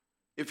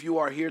if you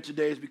are here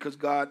today, is because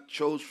God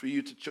chose for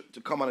you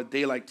to come on a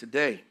day like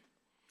today.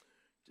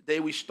 Today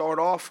we start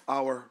off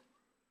our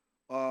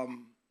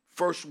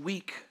first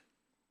week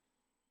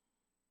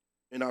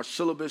in our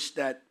syllabus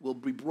that will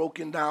be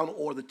broken down,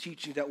 or the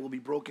teaching that will be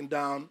broken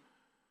down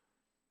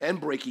and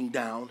breaking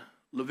down,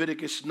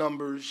 Leviticus,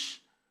 Numbers,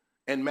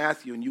 and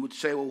Matthew. And you would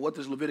say, well, what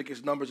does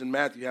Leviticus, Numbers, and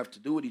Matthew have to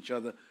do with each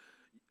other?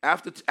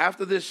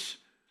 After this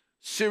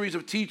series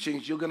of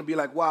teachings, you're going to be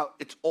like, wow,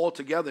 it's all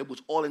together. It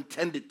was all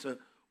intended to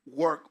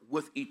work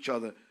with each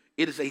other.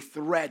 It is a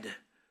thread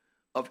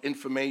of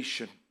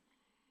information.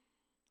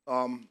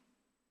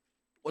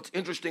 What's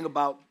interesting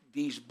about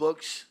these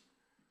books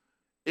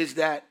is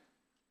that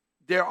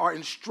there are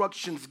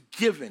instructions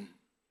given.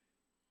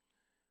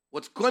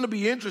 What's going to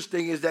be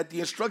interesting is that the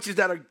instructions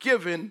that are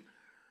given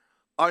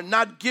are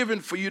not given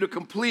for you to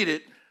complete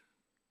it.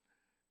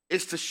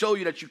 It's to show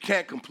you that you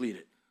can't complete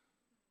it.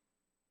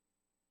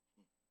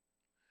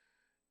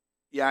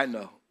 Yeah, I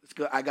know. It's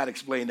good. I got to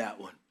explain that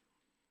one.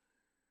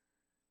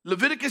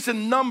 Leviticus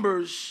and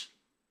Numbers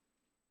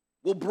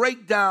will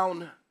break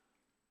down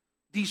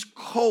these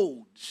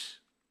codes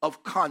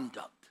of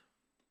conduct.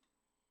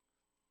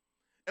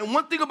 And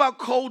one thing about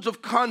codes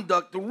of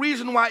conduct, the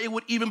reason why it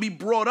would even be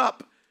brought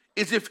up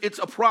is if it's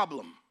a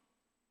problem.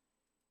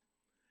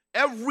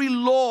 Every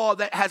law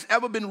that has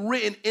ever been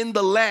written in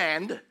the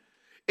land,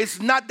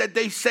 it's not that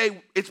they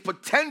say it's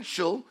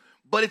potential,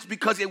 but it's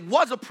because it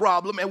was a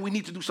problem and we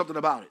need to do something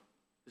about it.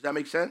 Does that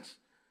make sense?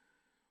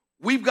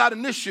 We've got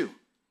an issue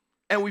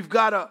and we've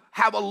got to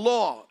have a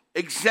law.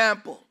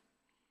 Example.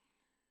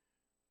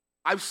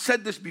 I've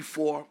said this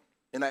before,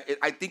 and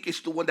I think it's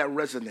the one that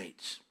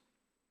resonates.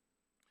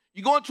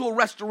 You go into a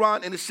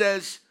restaurant and it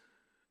says,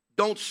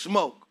 don't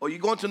smoke. Or you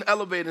go into an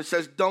elevator and it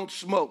says, don't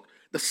smoke.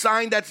 The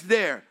sign that's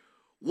there.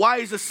 Why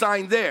is the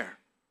sign there?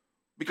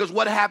 Because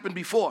what happened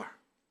before?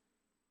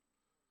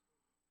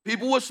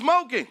 People were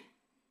smoking.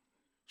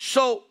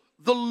 So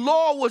the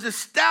law was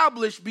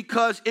established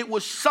because it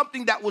was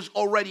something that was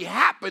already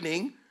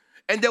happening,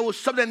 and there was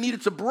something that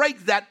needed to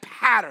break that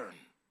pattern.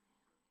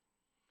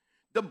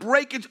 The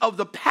breakage of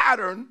the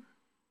pattern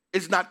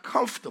is not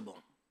comfortable.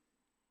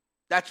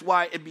 That's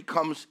why it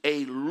becomes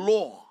a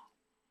law.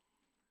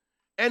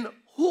 And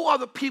who are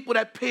the people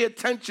that pay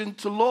attention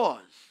to laws?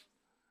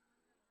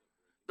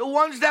 The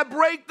ones that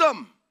break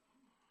them.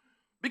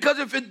 Because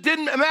if it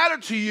didn't matter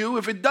to you,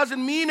 if it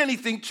doesn't mean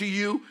anything to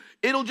you,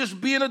 it'll just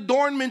be an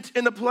adornment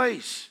in a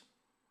place.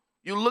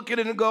 You look at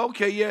it and go,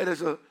 okay, yeah,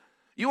 as a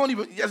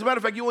matter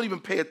of fact, you won't even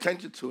pay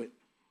attention to it.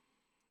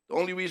 The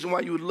only reason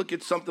why you would look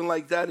at something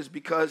like that is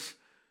because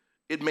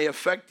it may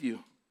affect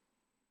you.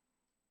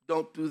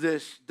 Don't do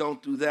this,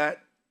 don't do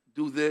that,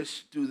 do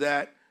this, do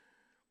that.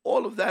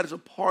 All of that is a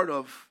part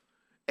of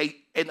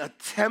an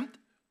attempt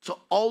to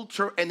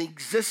alter an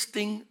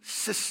existing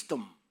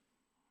system.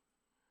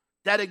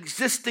 That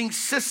existing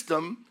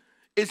system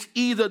is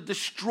either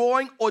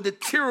destroying or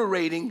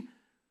deteriorating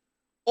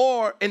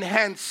or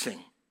enhancing.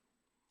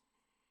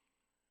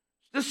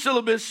 This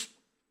syllabus,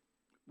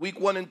 week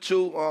 1 and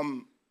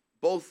 2,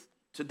 both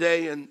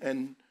today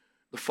and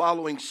the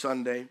following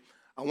Sunday,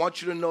 I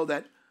want you to know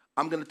that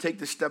I'm going to take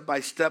this step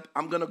by step.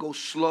 I'm going to go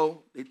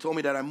slow. They told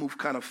me that I move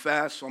kind of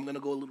fast, so I'm going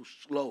to go a little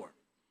slower.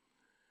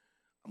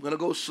 I'm going to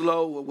go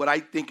slow, what I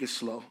think is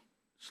slow.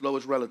 Slow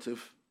is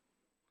relative.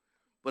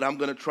 But I'm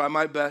going to try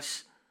my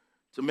best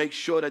to make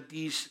sure that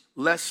these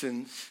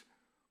lessons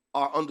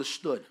are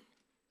understood.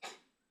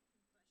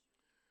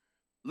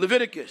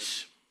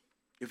 Leviticus.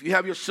 If you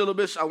have your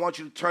syllabus, I want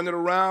you to turn it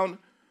around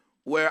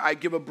where I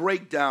give a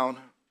breakdown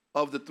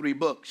of the 3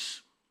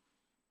 books.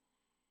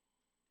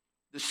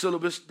 The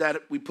syllabus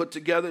that we put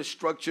together is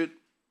structured,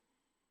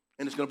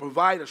 and it's going to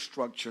provide a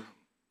structure,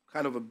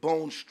 kind of a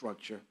bone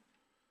structure,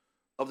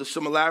 of the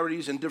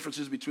similarities and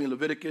differences between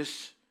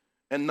Leviticus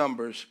and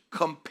Numbers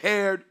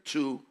compared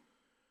to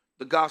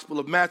the Gospel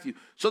of Matthew.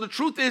 So the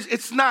truth is,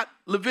 it's not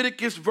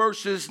Leviticus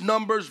versus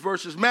Numbers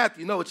versus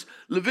Matthew. No, it's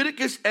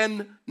Leviticus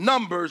and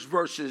Numbers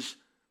versus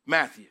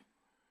Matthew.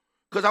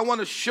 Because I want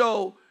to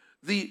show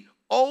the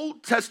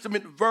Old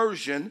Testament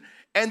version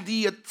and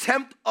the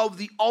attempt of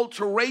the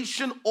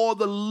alteration or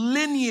the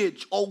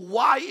lineage or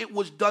why it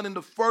was done in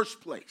the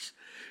first place.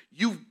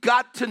 You've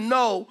got to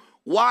know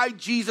why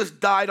Jesus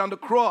died on the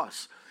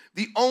cross.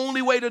 The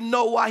only way to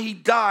know why he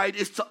died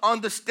is to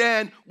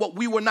understand what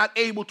we were not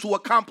able to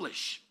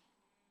accomplish.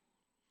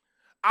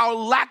 Our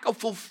lack of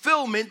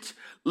fulfillment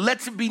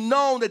lets it be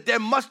known that there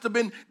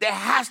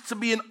has to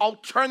be an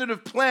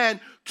alternative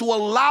plan to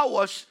allow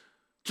us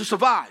to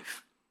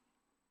survive.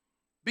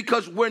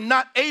 Because we're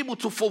not able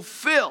to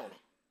fulfill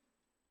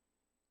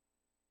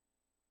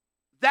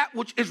that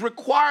which is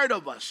required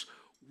of us.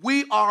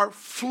 We are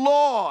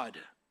flawed.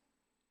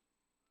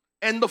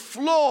 And the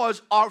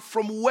flaws are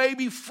from way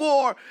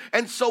before.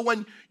 And so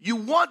when you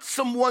want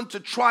someone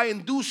to try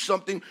and do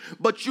something,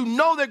 but you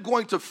know they're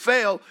going to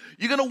fail,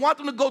 you're going to want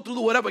them to go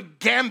through whatever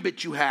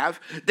gambit you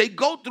have. They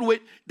go through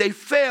it, they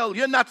fail,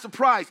 you're not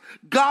surprised.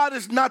 God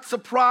is not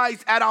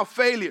surprised at our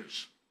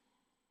failures.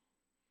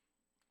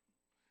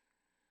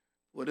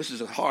 Well, this is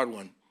a hard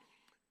one.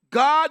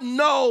 God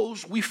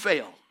knows we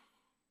fail.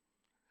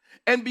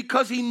 And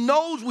because he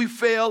knows we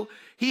fail,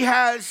 he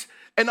has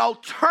an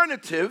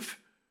alternative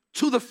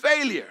to the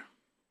failure.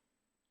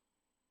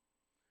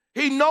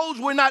 He knows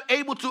we're not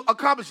able to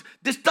accomplish.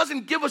 This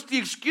doesn't give us the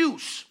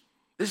excuse.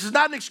 This is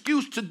not an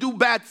excuse to do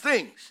bad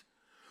things.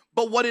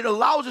 But what it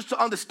allows us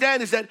to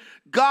understand is that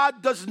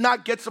God does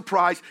not get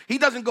surprised. He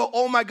doesn't go,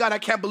 oh my God, I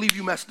can't believe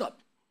you messed up.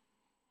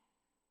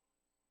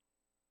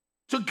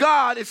 To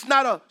God, it's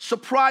not a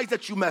surprise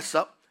that you mess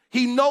up.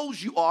 He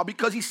knows you are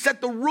because he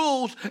set the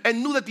rules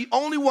and knew that the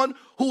only one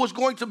who was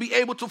going to be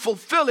able to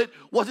fulfill it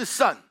was his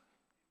son.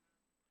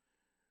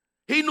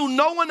 He knew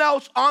no one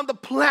else on the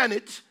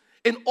planet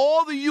in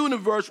all the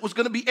universe was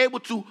going to be able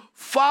to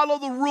follow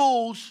the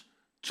rules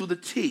to the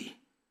T,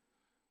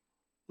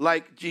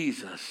 like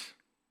Jesus.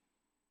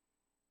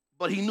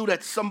 But he knew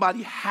that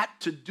somebody had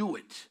to do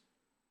it.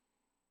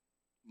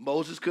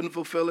 Moses couldn't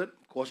fulfill it.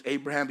 Of course,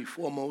 Abraham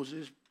before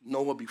Moses,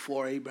 Noah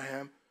before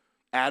Abraham,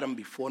 Adam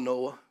before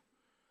Noah.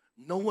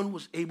 No one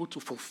was able to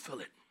fulfill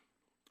it.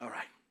 All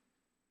right.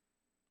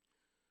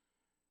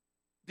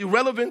 The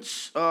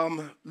relevance,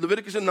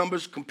 Leviticus and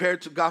Numbers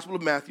compared to Gospel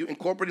of Matthew,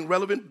 incorporating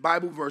relevant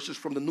Bible verses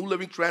from the New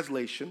Living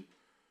Translation.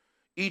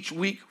 Each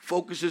week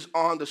focuses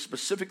on the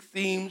specific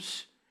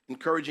themes,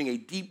 encouraging a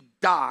deep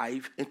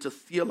dive into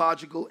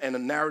theological and a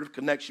narrative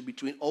connection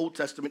between Old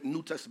Testament and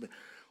New Testament.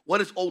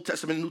 What is Old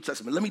Testament and New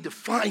Testament? Let me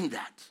define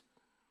that.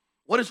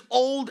 What is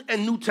Old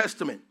and New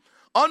Testament?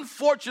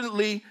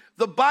 Unfortunately,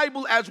 the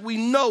Bible as we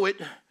know it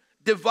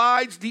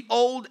divides the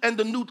Old and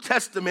the New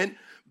Testament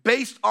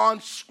based on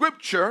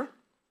scripture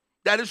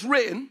that is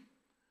written.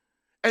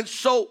 And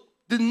so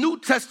the New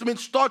Testament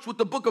starts with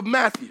the book of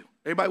Matthew.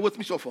 Everybody with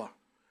me so far?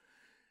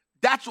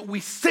 That's what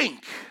we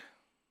think.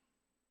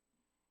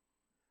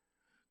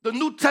 The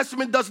New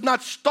Testament does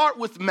not start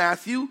with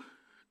Matthew.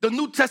 The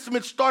New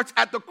Testament starts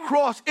at the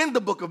cross in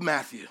the book of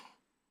Matthew.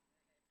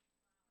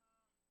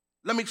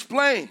 Let me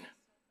explain.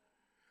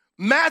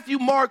 Matthew,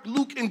 Mark,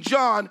 Luke, and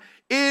John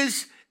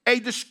is a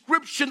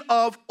description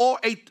of or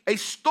a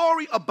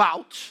story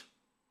about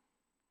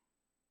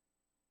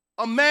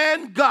a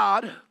man,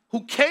 God,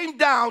 who came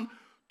down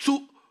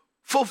to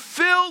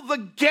fulfill the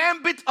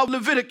gambit of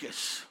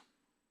Leviticus.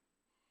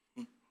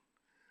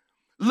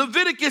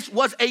 Leviticus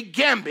was a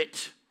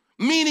gambit,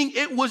 meaning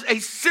it was a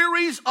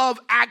series of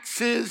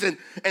axes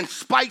and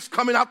spikes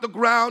coming out the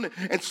ground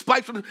and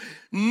spikes from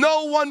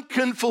no one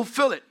can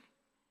fulfill it.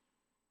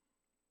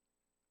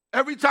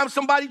 Every time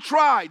somebody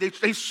tried,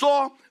 they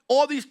saw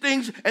all these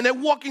things and they're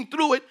walking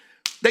through it,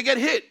 they get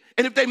hit.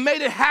 And if they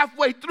made it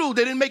halfway through,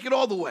 they didn't make it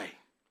all the way.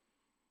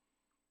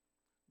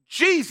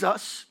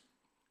 Jesus,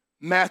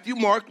 Matthew,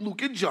 Mark,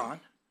 Luke, and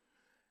John,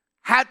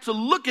 had to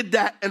look at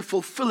that and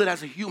fulfill it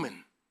as a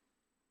human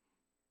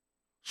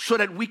so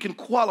that we can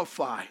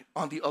qualify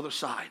on the other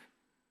side.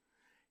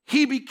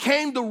 He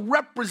became the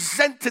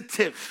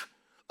representative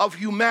of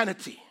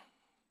humanity.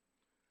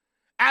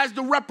 As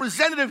the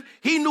representative,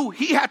 he knew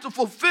he had to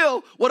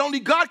fulfill what only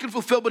God can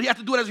fulfill, but he had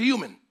to do it as a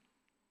human.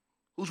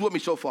 Who's with me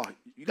so far?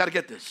 You got to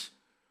get this.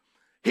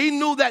 He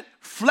knew that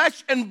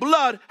flesh and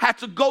blood had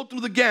to go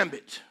through the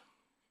gambit.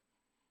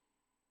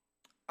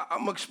 I'm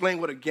going to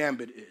explain what a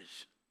gambit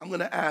is. I'm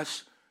going to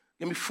ask,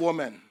 give me 4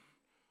 men.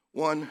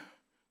 1,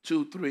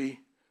 2, 3,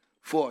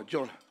 4.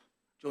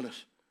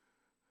 Jonas.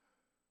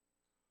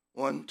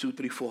 1, 2,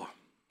 3, 4.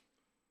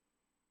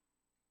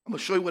 I'm going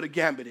to show you what a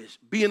gambit is.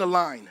 Be in a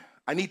line.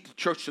 I need the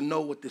church to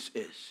know what this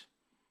is.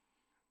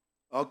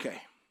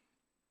 Okay.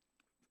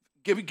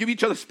 Give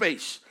each other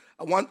space.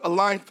 I want a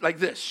line like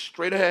this,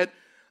 straight ahead.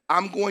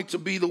 I'm going to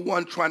be the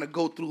one trying to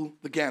go through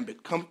the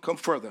gambit. Come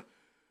further.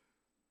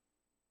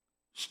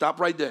 Stop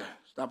right there.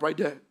 Stop right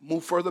there.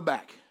 Move further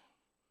back.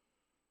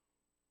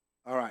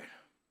 All right.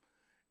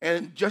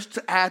 And just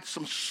to add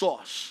some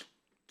sauce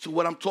to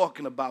what I'm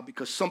talking about,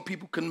 because some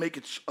people can make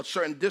it a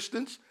certain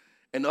distance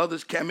and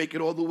others can't make it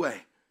all the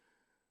way.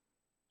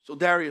 So,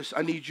 Darius,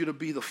 I need you to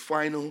be the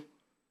final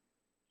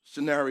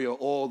scenario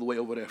all the way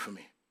over there for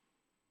me.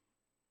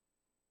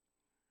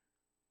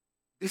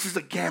 This is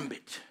a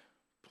gambit.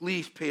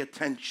 Please pay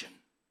attention.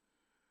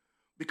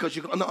 Because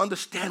you're going to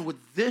understand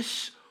with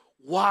this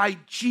why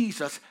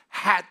Jesus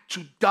had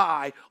to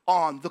die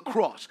on the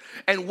cross.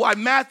 And why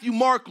Matthew,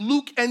 Mark,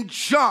 Luke, and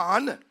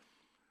John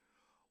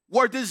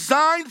were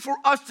designed for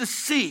us to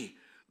see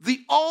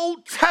the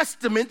Old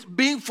Testament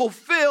being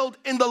fulfilled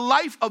in the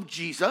life of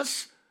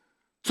Jesus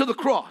to the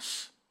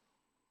cross.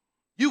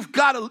 You've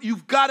got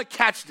to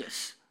catch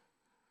this.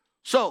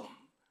 So,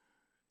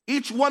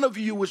 each one of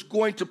you is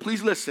going to,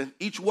 please listen,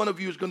 each one of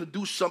you is going to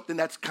do something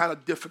that's kind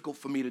of difficult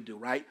for me to do,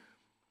 right?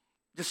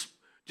 Just,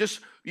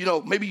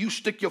 maybe you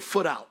stick your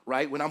foot out,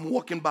 right? When I'm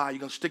walking by, you're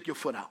going to stick your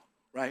foot out,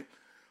 right?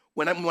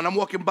 When I'm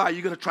walking by,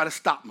 you're going to try to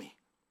stop me,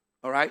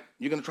 all right?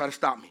 You're going to try to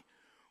stop me.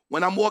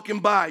 When I'm walking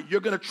by,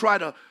 you're going to try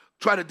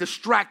to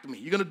distract me.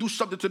 You're going to do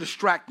something to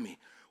distract me.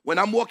 When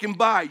I'm walking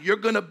by, you're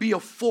going to be a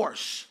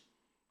force.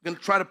 You're going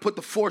to try to put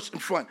the force in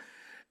front.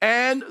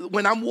 And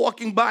when I'm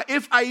walking by,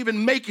 if I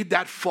even make it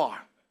that far,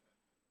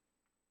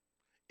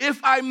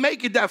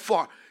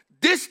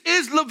 This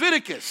is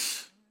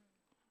Leviticus.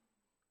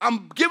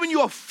 I'm giving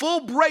you a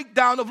full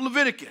breakdown of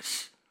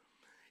Leviticus.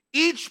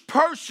 Each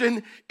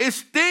person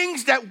is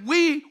things that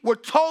we were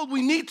told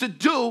we need to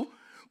do,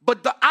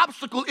 but the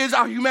obstacle is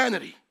our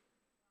humanity.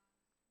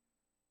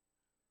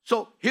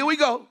 So here we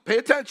go. Pay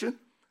attention.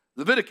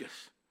 Leviticus.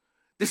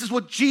 This is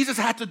what Jesus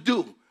had to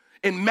do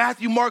in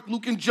Matthew, Mark,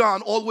 Luke, and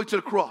John all the way to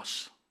the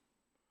cross.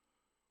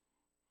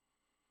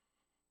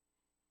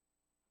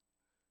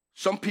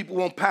 Some people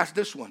won't pass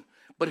this one,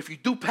 but if you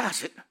do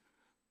pass it,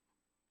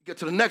 get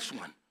to the next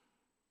one.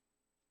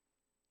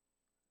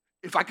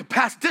 If I could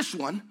pass this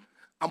one,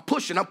 I'm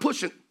pushing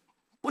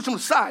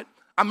aside.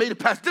 I made it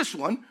past this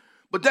one,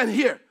 but then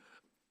here.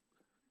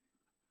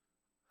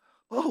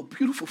 Oh,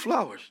 beautiful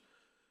flowers.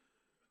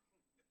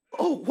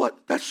 Oh,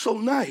 what? That's so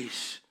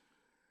nice.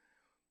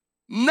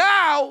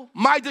 Now,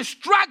 my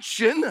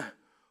distraction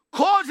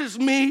causes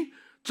me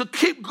to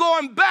keep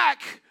going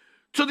back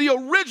to the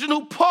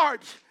original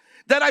part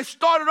that I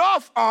started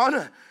off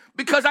on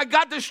because I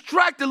got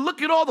distracted.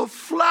 Look at all the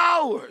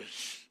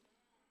flowers.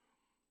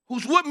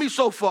 Who's with me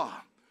so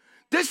far?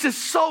 This is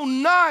so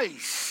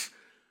nice.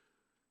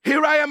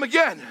 Here I am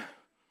again.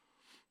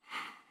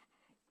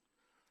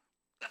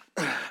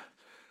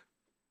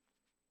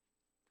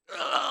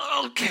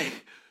 Okay.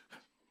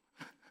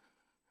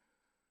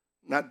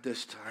 Not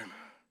this time.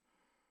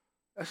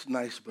 That's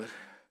nice, but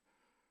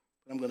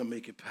I'm going to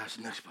make it past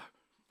the next part.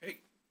 Hey, it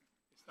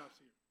stops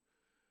here.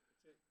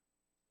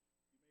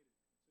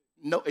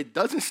 No, it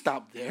doesn't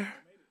stop there.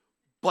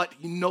 But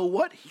you know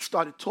what? He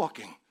started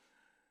talking.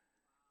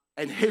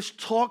 And his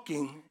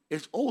talking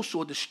is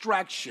also a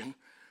distraction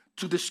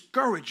to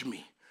discourage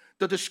me.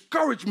 The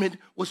discouragement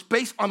was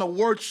based on a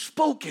word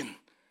spoken.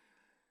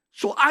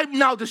 So I'm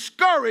now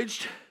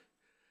discouraged,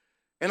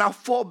 and I'll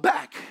fall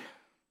back.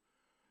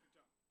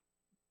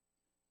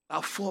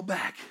 I'll fall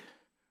back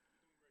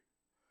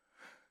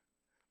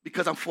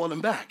because I'm falling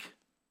back.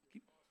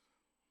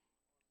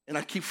 And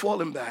I keep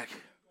falling back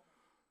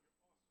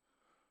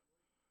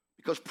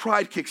because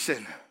pride kicks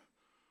in.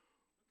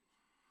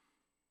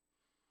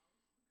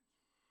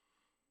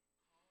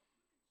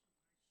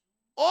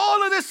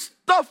 All of this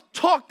stuff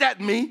talked at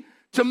me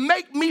to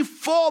make me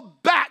fall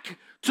back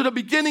to the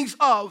beginnings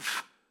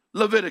of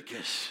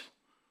Leviticus.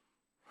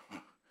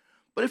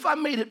 But if I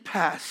made it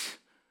past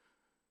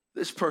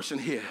this person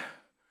here,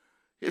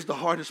 here's the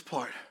hardest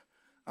part.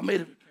 I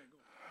made it.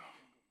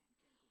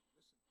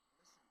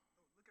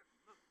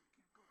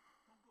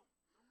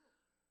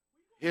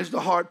 Here's the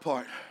hard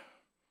part.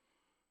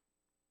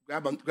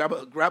 Grab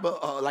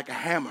a like a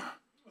hammer.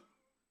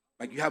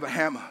 Like you have a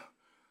hammer.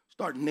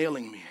 Start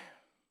nailing me.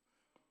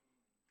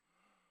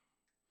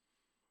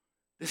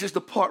 This is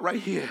the part right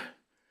here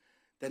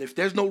that if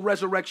there's no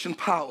resurrection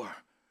power,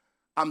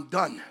 I'm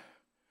done.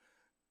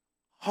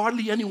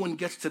 Hardly anyone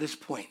gets to this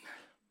point.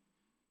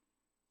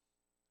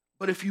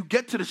 But if you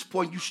get to this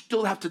point, you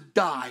still have to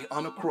die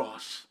on a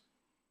cross.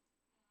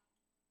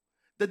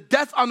 The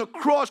death on the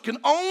cross can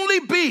only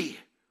be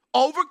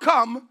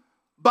overcome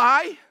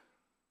by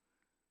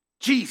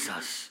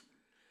Jesus.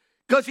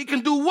 Because he can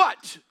do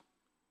what?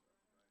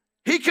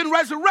 He can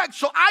resurrect.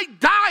 So I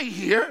die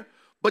here,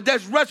 but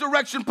there's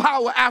resurrection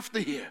power after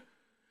here.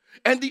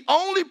 And the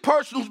only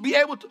person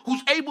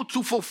who's able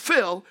to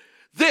fulfill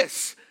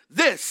this,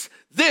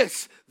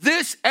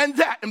 and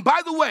that. And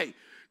by the way,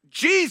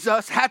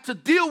 Jesus had to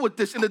deal with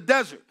this in the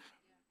desert.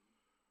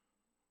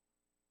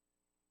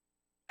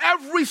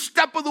 Every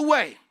step of the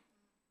way.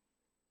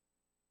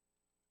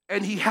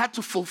 And he had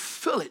to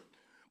fulfill it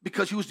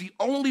because he was the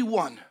only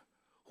one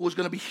who was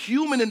going to be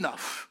human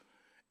enough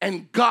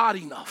and God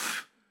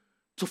enough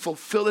to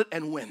fulfill it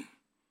and win.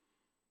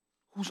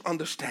 Who's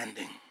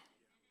understanding?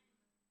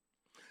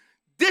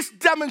 This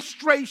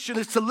demonstration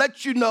is to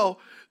let you know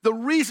the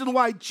reason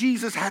why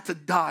Jesus had to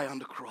die on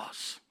the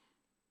cross.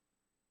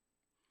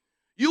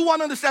 You want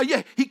to understand,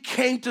 yeah, he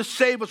came to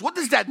save us. What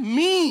does that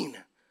mean?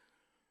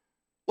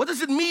 What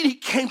does it mean he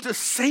came to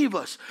save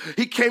us?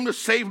 He came to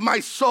save my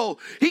soul.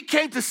 He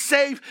came to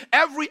save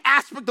every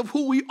aspect of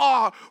who we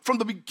are from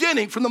the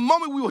beginning, from the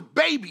moment we were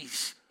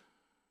babies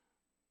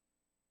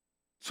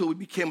till we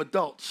became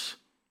adults.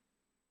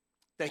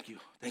 Thank you.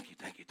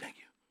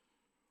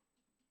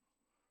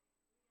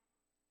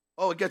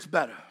 Oh, it gets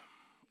better.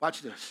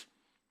 Watch this.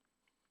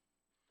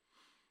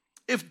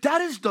 If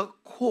that is the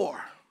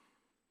core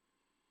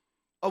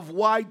of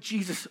why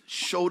Jesus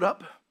showed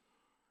up,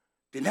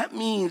 then that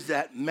means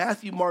that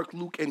Matthew, Mark,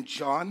 Luke, and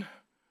John,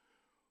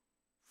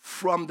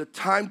 from the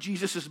time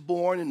Jesus is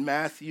born in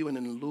Matthew and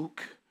in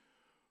Luke,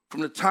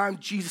 from the time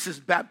Jesus is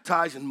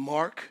baptized in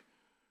Mark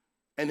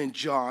and in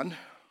John,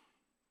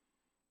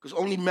 because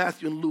only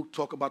Matthew and Luke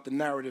talk about the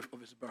narrative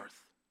of his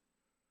birth.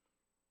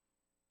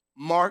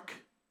 Mark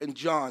and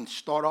John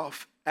start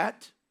off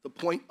at the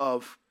point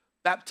of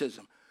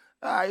baptism.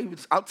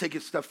 I'll take it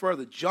a step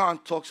further. John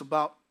talks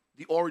about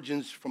the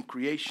origins from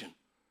creation.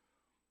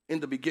 In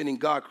the beginning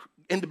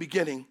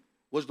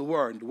was the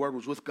Word, and the Word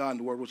was with God, and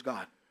the Word was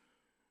God.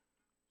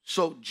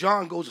 So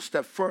John goes a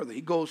step further.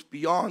 He goes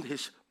beyond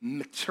his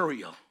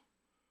material.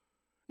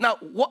 Now,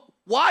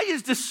 why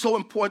is this so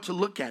important to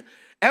look at?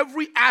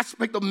 Every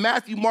aspect of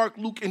Matthew, Mark,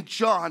 Luke, and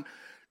John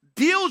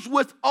deals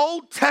with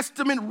Old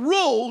Testament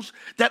rules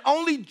that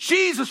only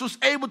Jesus was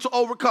able to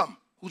overcome.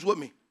 Who's with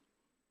me?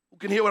 Who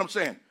can hear what I'm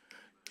saying?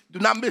 Do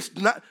not miss,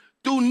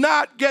 do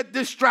not get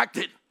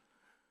distracted.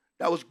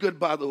 That was good,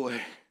 by the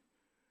way.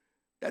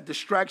 That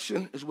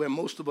distraction is where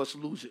most of us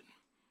lose it.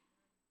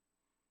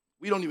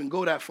 We don't even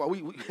go that far.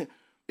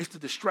 It's the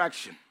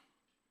distraction.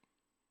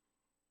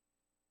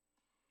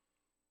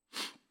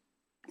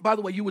 By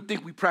the way, you would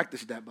think we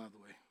practiced that, by the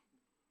way.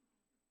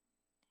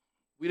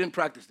 We didn't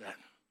practice that.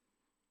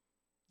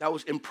 That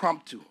was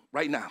impromptu,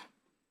 right now.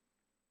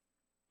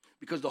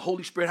 Because the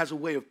Holy Spirit has a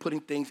way of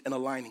putting things and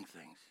aligning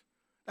things.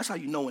 That's how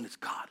you know when it's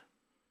God.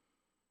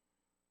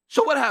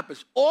 So what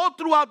happens? All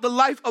throughout the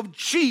life of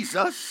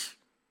Jesus,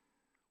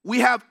 we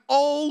have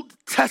Old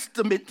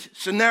Testament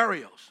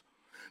scenarios.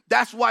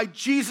 That's why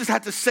Jesus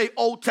had to say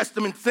Old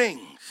Testament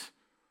things.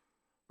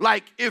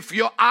 Like, if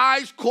your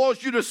eyes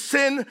cause you to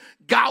sin,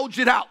 gouge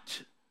it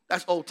out.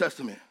 That's Old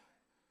Testament.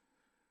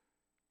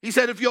 He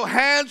said, if your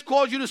hands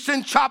cause you to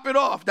sin, chop it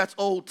off. That's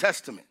Old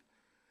Testament.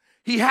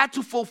 He had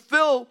to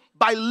fulfill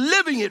by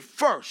living it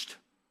first,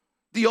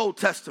 the Old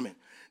Testament.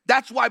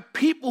 That's why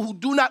people who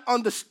do not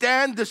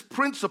understand this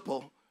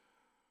principle,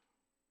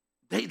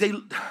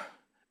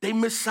 they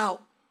miss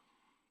out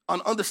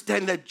on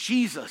understanding that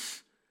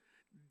Jesus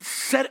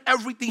said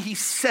everything he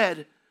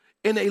said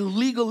in a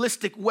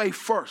legalistic way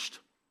first.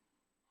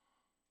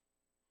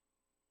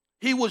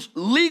 He was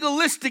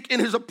legalistic in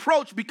his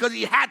approach because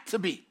he had to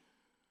be.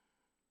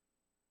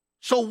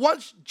 So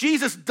once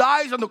Jesus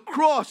dies on the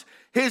cross,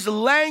 his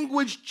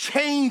language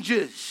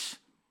changes.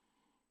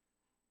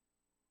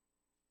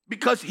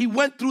 Because he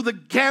went through the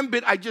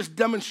gambit I just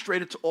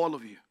demonstrated to all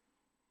of you.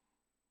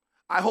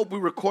 I hope we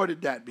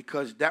recorded that,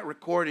 because that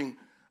recording,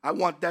 I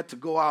want that to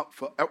go out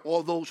for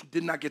all those who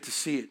did not get to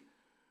see it.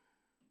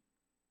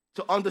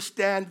 To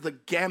understand the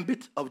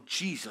gambit of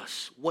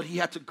Jesus, what he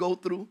had to go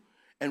through,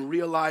 and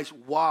realize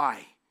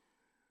why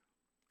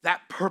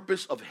that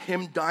purpose of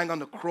him dying on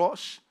the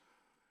cross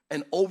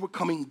and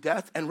overcoming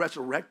death and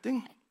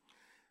resurrecting,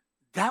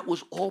 that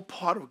was all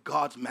part of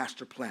God's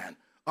master plan.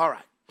 All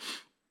right.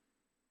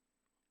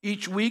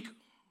 Each week,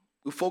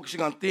 we're focusing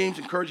on themes,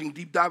 encouraging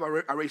deep dive. I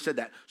already said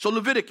that. So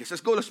Leviticus,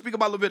 let's speak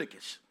about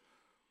Leviticus.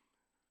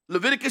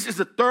 Leviticus is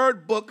the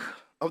third book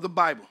of the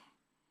Bible.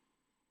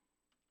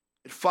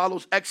 It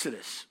follows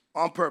Exodus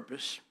on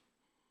purpose.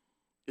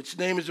 Its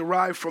name is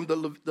derived from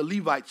the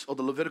Levites, or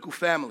the Levitical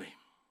family,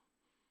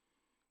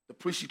 the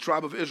priestly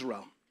tribe of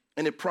Israel.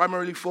 And it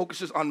primarily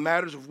focuses on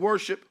matters of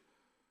worship,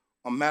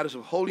 on matters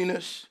of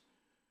holiness,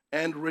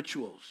 and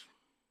rituals.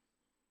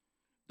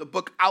 The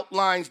book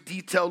outlines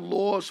detailed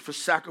laws for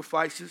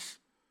sacrifices,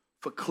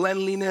 for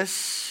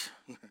cleanliness,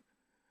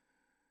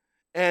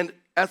 and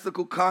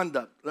ethical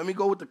conduct. Let me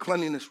go with the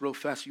cleanliness real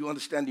fast so you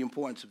understand the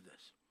importance of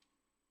this.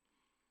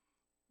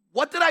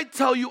 What did I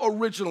tell you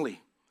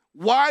originally?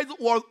 Why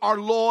are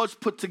laws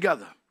put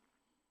together?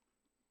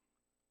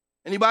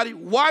 Anybody?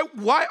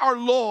 Why are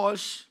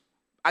laws,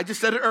 I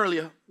just said it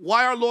earlier,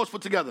 why are laws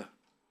put together?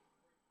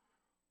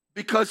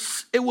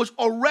 Because it was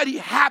already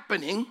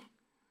happening,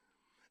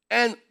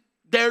 and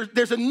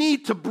there's a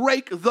need to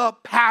break the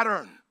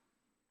pattern.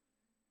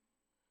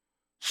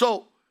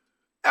 So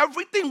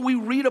everything we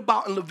read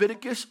about in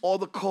Leviticus, all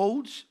the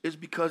codes, is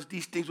because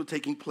these things were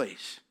taking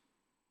place.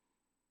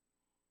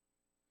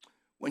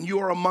 When you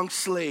are among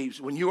slaves,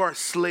 when you are a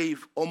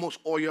slave almost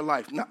all your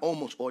life, not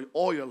almost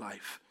all your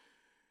life,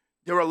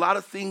 there are a lot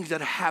of things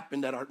that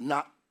happen that are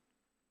not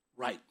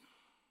right.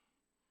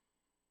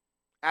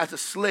 As a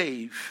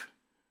slave,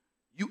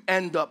 you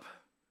end up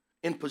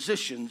in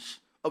positions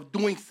of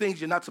doing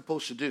things you're not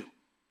supposed to do.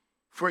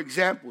 For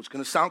example, it's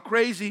going to sound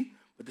crazy,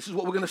 but this is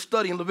what we're going to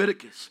study in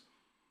Leviticus.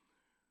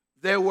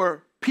 There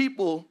were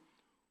people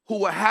who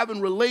were having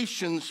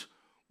relations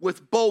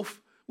with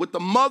the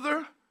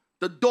mother,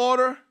 the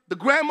daughter, the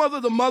grandmother,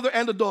 the mother,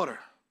 and the daughter.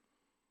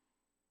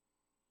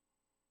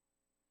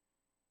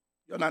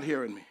 You're not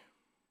hearing me.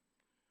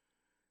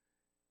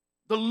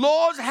 The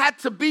laws had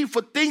to be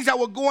for things that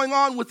were going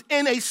on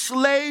within a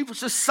slave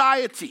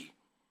society.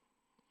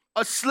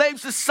 A slave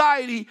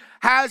society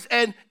has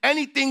an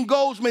anything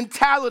goes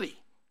mentality.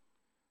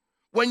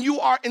 When you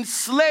are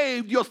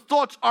enslaved, your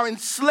thoughts are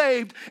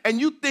enslaved, and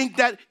you think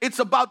that it's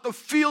about the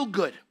feel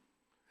good,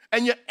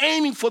 and you're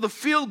aiming for the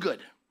feel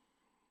good.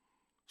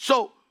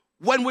 So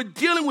when we're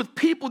dealing with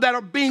people that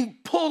are being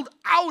pulled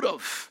out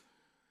of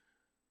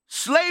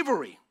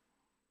slavery,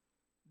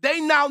 they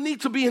now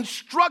need to be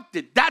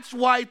instructed. That's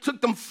why it took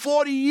them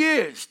 40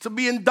 years to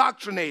be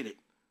indoctrinated.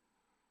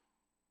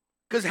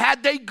 Because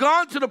had they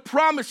gone to the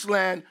promised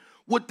land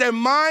with their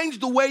minds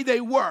the way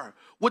they were,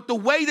 with the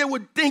way they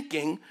were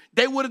thinking,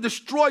 they would have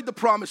destroyed the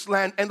promised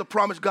land and the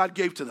promise God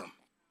gave to them.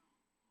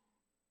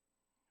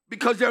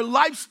 Because their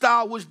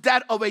lifestyle was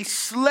that of a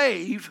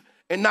slave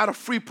and not a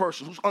free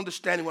person who's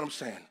understanding what I'm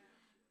saying.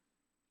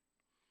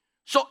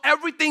 So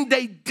everything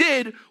they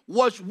did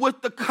was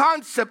with the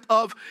concept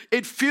of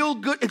it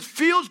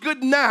feels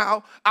good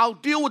now, I'll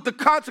deal with the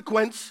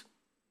consequence.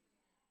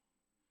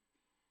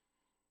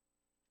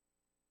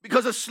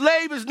 Because a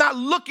slave is not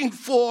looking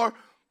for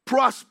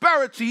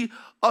prosperity,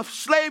 a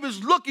slave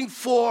is looking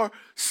for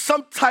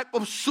some type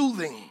of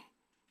soothing.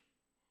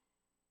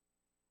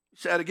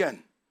 Say that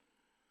again.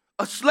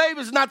 A slave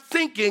is not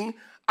thinking,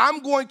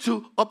 I'm going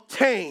to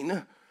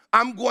obtain,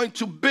 I'm going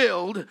to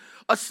build.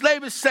 A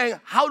slave is saying,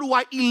 how do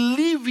I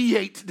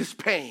alleviate this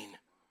pain?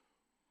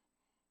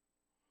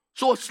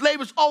 So a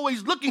slave is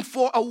always looking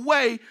for a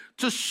way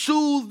to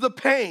soothe the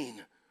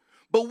pain.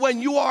 But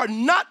when you are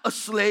not a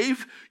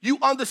slave, you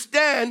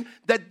understand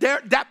that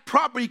that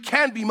property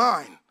can be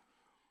mine.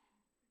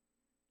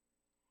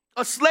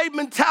 A slave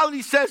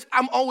mentality says,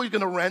 I'm always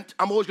going to rent.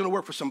 I'm always going to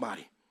work for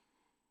somebody.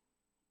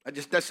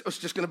 It's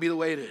just going to be the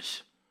way it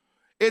is.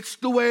 It's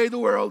the way the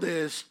world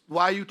is.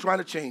 Why are you trying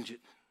to change it?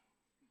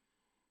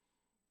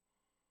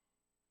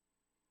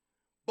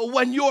 But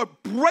when you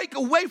break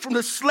away from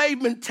the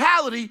slave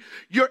mentality,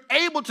 you're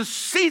able to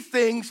see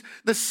things,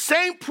 the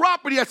same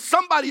property that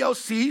somebody else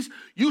sees,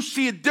 you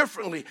see it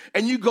differently.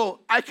 And you go,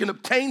 I can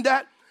obtain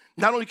that.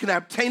 Not only can I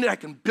obtain it, I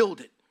can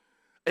build it.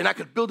 And I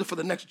can build it for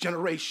the next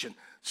generation.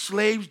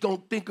 Slaves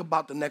don't think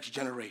about the next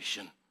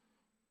generation.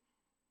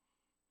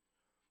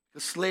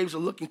 The slaves are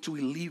looking to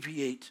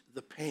alleviate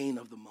the pain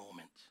of the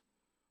moment.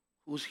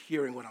 Who's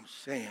hearing what I'm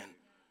saying?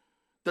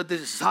 The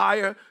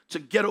desire to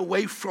get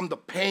away from the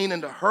pain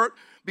and the hurt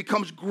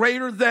becomes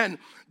greater than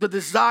the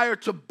desire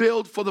to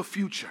build for the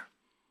future.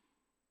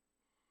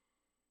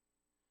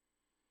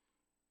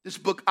 This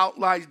book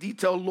outlines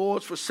detailed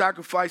laws for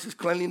sacrifices,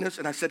 cleanliness,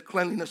 and I said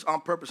cleanliness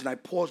on purpose, and I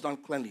paused on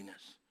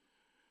cleanliness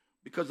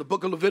because the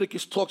book of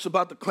Leviticus talks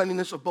about the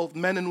cleanliness of both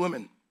men and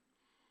women.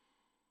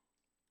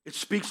 It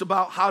speaks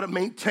about how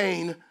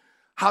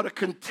to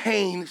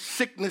contain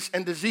sickness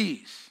and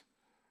disease.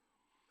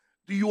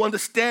 Do you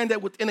understand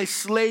that within a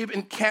slave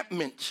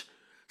encampment,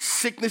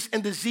 sickness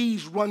and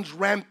disease runs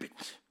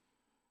rampant?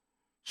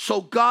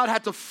 So God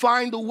had to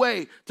find a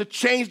way to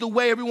change the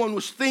way everyone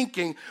was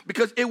thinking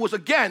because it was,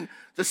 again,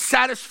 the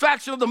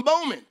satisfaction of the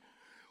moment.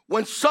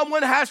 When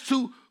someone has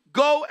to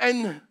go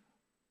and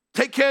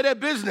take care of their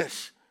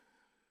business,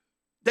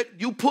 that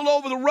you pull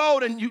over the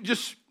road and you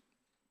just,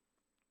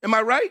 am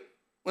I right?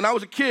 When I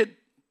was a kid,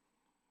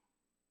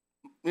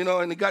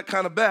 and it got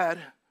kind of bad,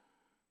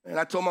 and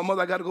I told my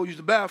mother I got to go use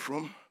the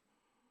bathroom,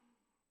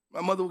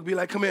 my mother would be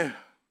like, come here.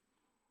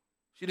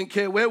 She didn't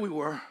care where we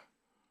were.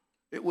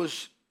 It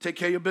was take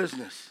care of your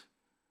business.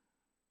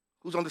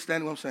 Who's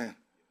understanding what I'm saying?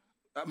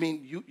 I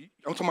mean,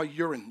 I'm talking about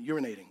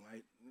urinating,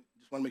 right?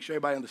 Just want to make sure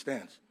everybody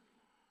understands.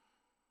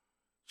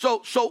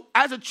 So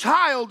as a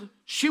child,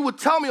 she would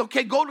tell me,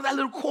 okay, go to that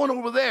little corner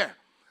over there.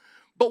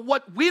 But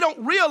what we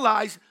don't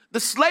realize, the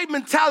slave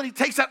mentality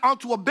takes that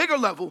onto a bigger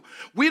level.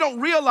 We don't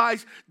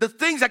realize the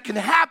things that can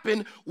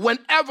happen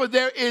whenever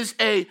there is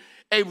a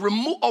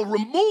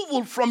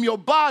removal from your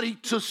body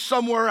to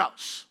somewhere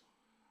else.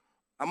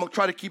 I'm going to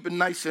try to keep it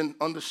nice and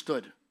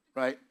understood,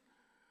 right?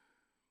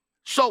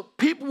 So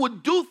people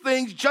would do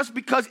things just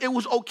because it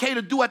was okay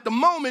to do at the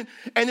moment,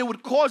 and it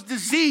would cause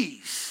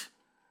disease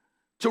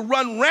to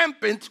run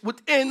rampant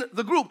within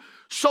the group.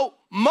 So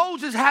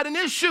Moses had an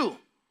issue.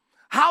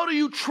 How do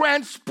you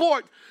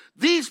transport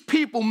these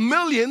people,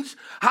 millions?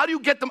 How do you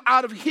get them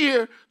out of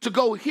here to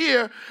go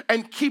here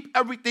and keep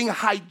everything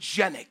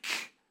hygienic?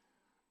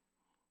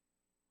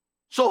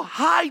 So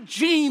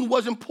hygiene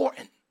was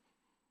important.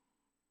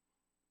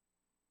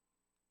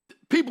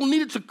 People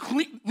needed to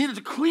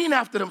clean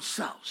after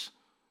themselves.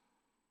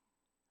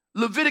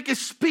 Leviticus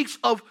speaks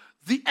of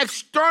the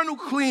external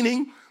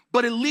cleaning,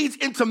 but it leads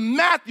into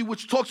Matthew,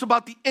 which talks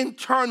about the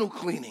internal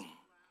cleaning.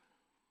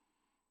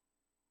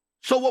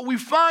 So what we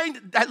find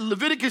that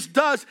Leviticus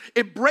does,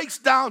 it breaks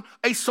down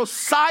a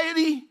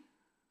society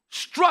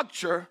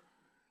structure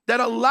that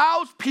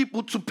allows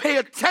people to pay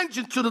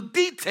attention to the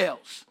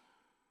details.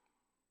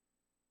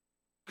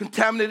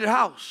 Contaminated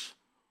house.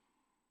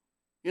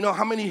 You know,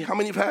 how many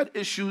have had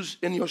issues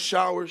in your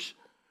showers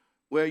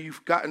where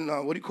you've gotten,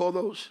 what do you call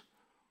those?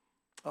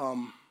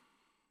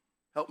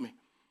 Help me.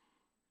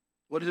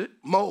 What is it?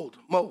 Mold.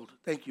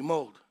 Thank you,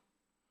 mold.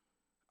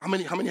 How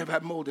many have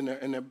had mold in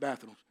their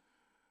bathrooms?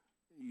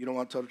 You don't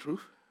want to tell the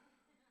truth?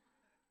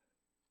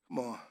 Come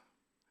on.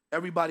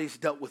 Everybody's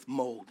dealt with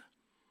mold.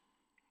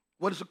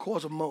 What is the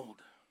cause of mold?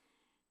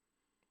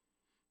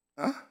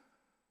 Huh?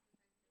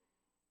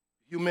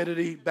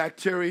 Humidity,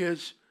 bacteria,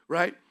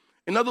 right?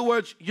 In other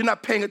words, you're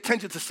not paying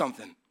attention to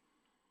something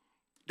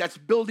that's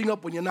building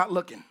up when you're not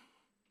looking.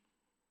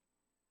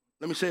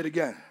 Let me say it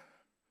again.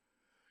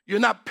 You're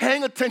not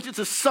paying attention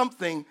to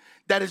something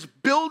that is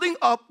building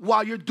up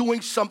while you're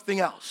doing something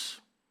else.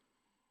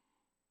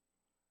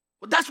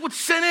 Well, that's what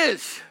sin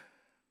is.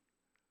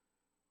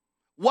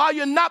 While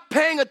you're not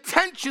paying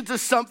attention to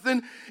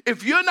something,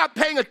 if you're not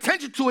paying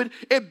attention to it,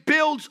 it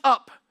builds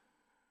up.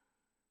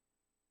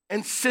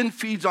 And sin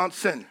feeds on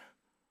sin.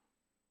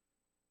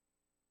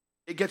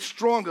 It gets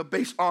stronger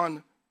based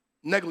on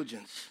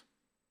negligence.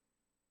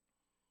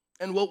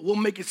 And we'll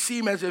make it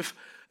seem as if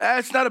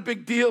it's not a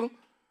big deal.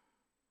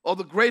 Or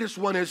the greatest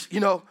one is,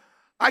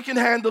 I can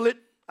handle it.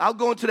 I'll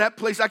go into that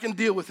place. I can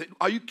deal with it.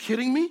 Are you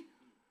kidding me?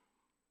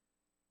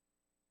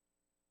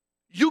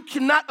 You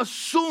cannot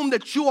assume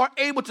that you are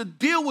able to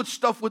deal with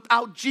stuff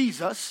without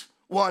Jesus,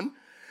 one.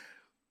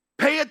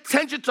 Pay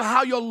attention to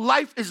how your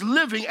life is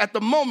living at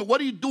the moment. What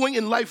are you doing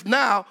in life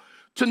now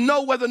to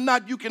know whether or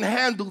not you can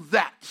handle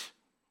that?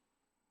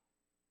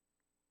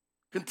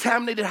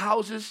 Contaminated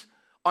houses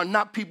are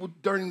not people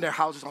dirtying their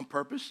houses on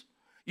purpose.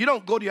 You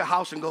don't go to your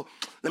house and go,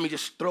 let me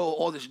just throw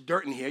all this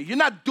dirt in here. You're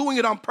not doing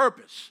it on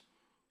purpose.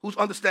 Who's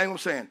understanding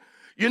what I'm saying?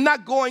 You're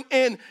not going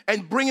in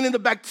and bringing in the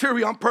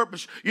bacteria on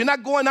purpose. You're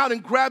not going out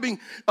and grabbing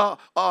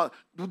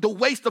the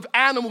waste of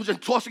animals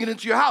and tossing it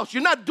into your house.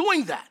 You're not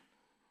doing that.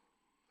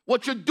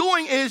 What you're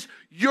doing is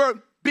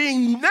you're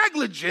being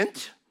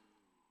negligent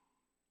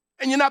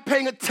and you're not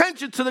paying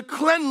attention to the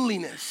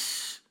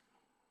cleanliness.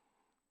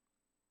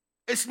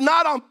 It's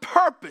not on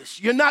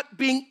purpose. You're not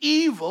being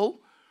evil,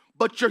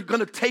 but you're going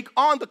to take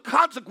on the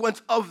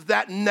consequence of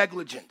that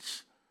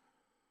negligence.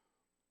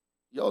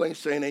 Y'all ain't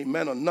saying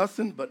amen or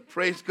nothing, but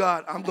praise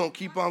God, I'm going to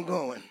keep on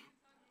going.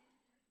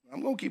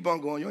 I'm going to keep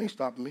on going. You ain't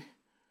stopping me.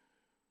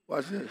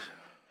 Watch this.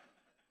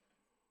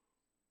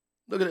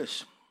 Look at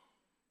this.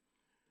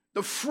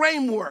 The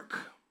framework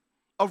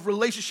of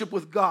relationship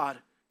with God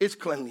is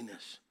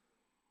cleanliness.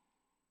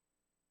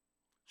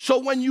 So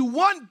when you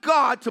want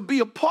God to be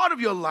a part of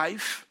your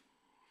life,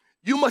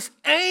 you must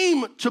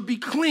aim to be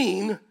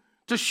clean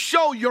to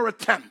show your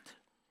attempt.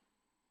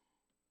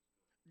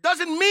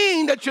 Doesn't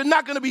mean that you're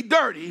not going to be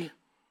dirty,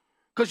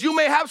 because you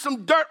may have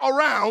some dirt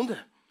around,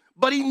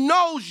 but he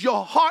knows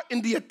your heart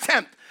in the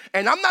attempt.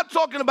 And I'm not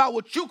talking about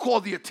what you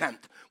call the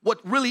attempt, what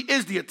really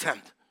is the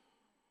attempt.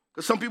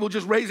 Because some people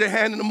just raise their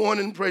hand in the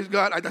morning, praise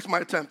God, that's my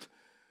attempt.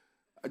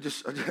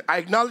 I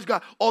acknowledge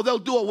God. Or they'll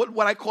do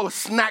what I call a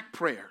snack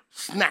prayer,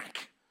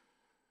 snack.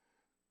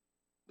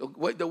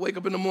 They'll wake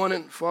up in the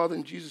morning, Father,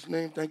 in Jesus'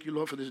 name, thank you,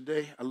 Lord, for this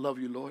day. I love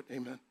you, Lord,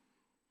 amen.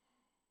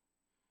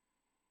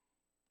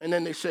 And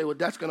then they say, well,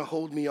 that's going to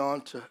hold me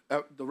on to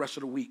the rest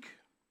of the week.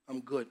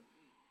 I'm good.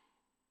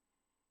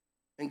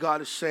 And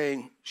God is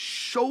saying,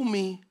 show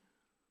me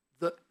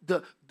the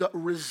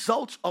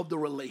results of the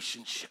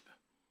relationship.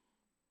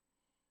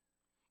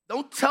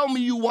 Don't tell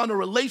me you want a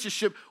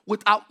relationship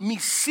without me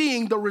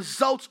seeing the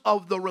results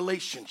of the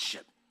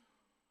relationship.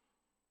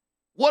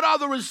 What are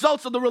the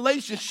results of the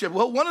relationship?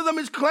 Well, one of them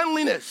is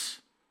cleanliness.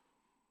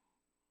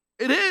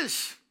 It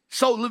is.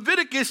 So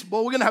Leviticus, boy,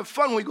 we're going to have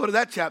fun when we go to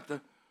that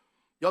chapter.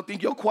 Y'all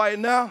think you're quiet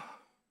now?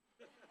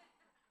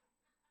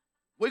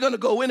 We're going to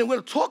go in and we're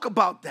going to talk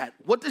about that.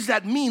 What does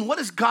that mean? What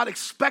is God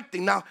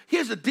expecting? Now,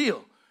 here's the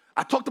deal.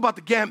 I talked about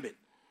the gambit.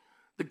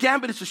 The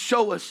gambit is to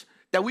show us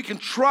that we can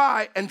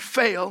try and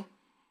fail.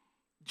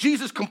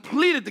 Jesus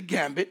completed the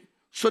gambit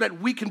so that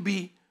we can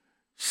be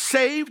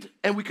saved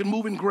and we can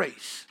move in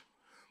grace.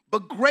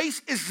 But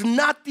grace is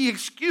not the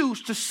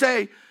excuse to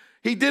say,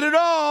 he did it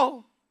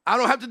all. I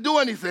don't have to do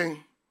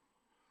anything.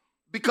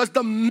 Because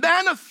the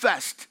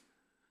manifestation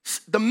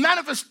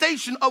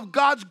of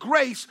God's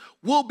grace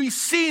will be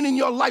seen in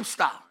your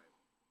lifestyle.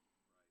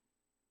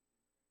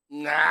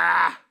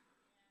 Nah.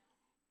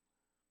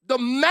 The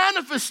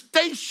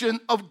manifestation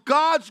of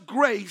God's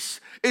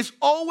grace is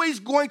always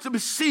going to be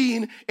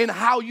seen in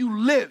how you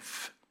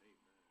live.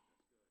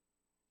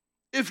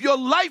 If your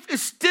life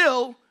is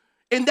still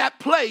in that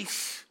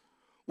place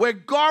where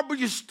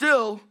garbage is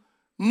still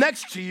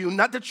next to you,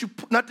 not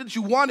that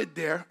you want it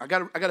there, I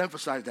gotta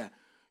emphasize that.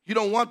 You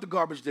don't want the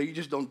garbage there, you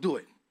just don't do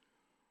it.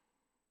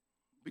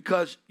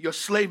 Because your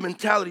slave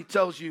mentality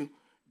tells you,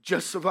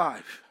 just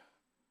survive.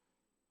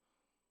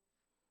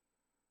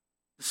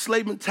 The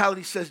slave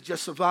mentality says,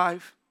 just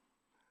survive.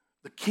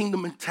 The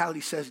kingdom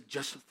mentality says,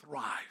 just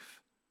thrive.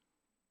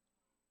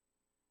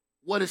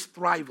 What is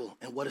thrival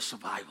and what is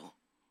survival?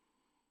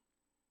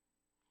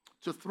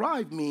 To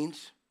thrive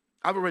means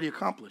I've already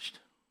accomplished.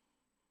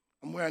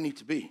 I'm where I need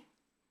to be.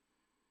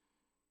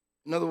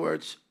 In other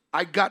words,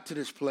 I got to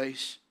this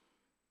place.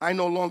 I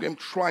no longer am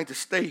trying to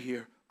stay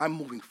here. I'm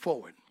moving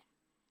forward.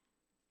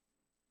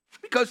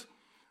 Because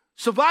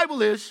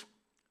survival is,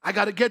 I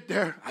got to get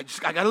there. I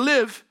got to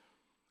live.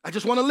 I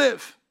just want to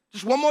live.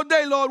 Just one more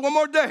day, Lord, one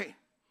more day.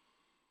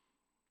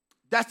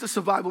 That's the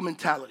survival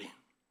mentality.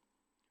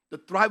 The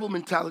thrival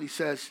mentality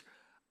says,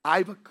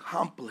 I've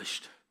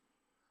accomplished.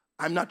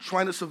 I'm not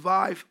trying to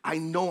survive. I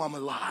know I'm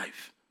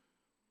alive.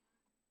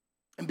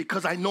 And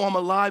because I know I'm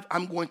alive,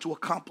 I'm going to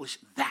accomplish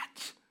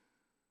that.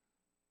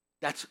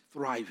 That's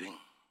thriving.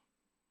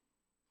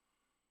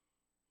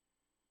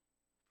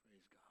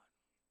 Praise God.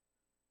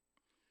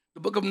 The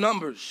book of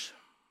Numbers.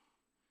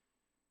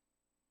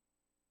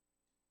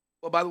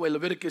 Well, by the way,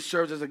 Leviticus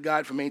serves as a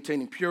guide for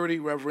maintaining purity,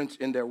 reverence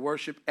in their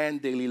worship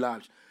and daily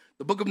lives.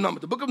 The book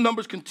of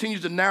Numbers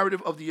continues the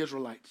narrative of the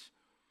Israelites.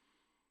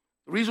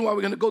 The reason why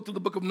we're going to go through the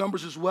book of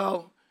Numbers as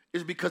well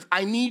is because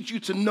I need you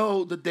to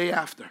know the day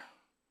after.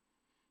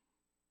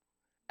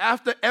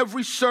 After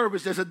every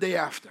service, there's a day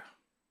after.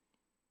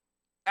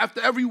 After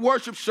every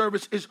worship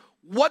service is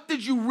what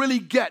did you really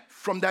get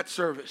from that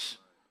service?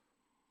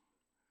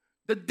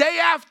 The day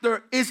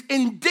after is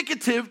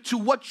indicative to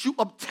what you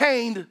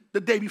obtained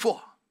the day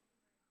before.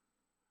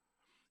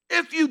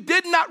 If you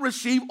did not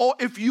receive, or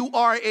if you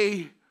are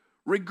a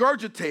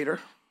regurgitator,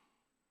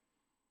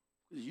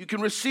 you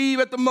can receive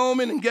at the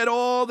moment and get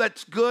all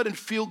that's good and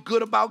feel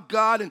good about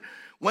God. And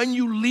when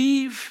you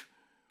leave,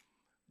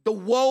 the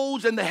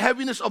woes and the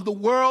heaviness of the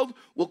world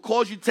will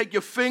cause you to take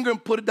your finger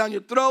and put it down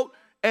your throat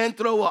and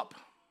throw up.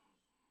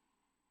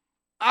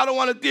 I don't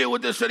want to deal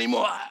with this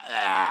anymore.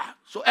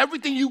 So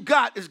everything you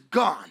got is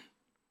gone.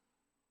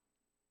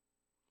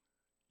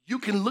 You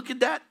can look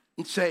at that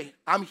and say,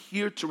 I'm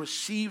here to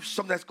receive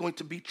something that's going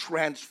to be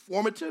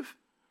transformative,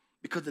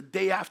 because the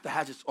day after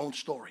has its own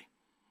story.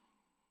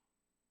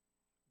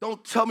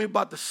 Don't tell me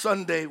about the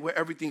Sunday where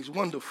everything's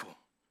wonderful.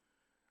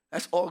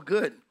 That's all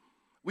good.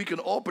 We can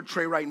all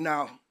portray right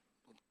now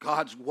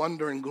God's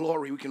wonder and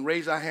glory. We can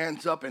raise our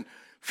hands up and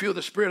feel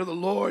the Spirit of the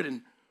Lord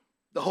and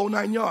the whole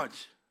 9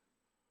 yards.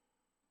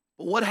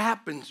 But what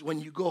happens when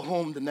you go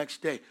home the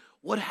next day?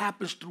 What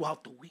happens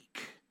throughout the week?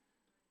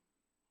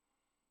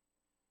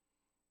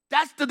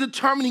 That's the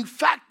determining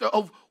factor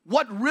of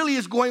what really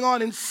is going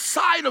on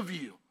inside of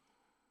you.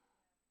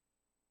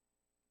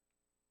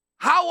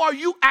 How are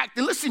you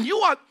acting? Listen,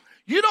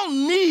 you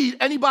don't need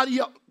anybody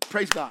else.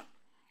 Praise God.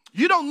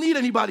 You don't need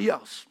anybody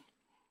else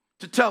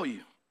to tell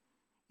you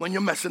when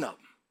you're messing up.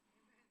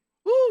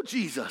 Ooh,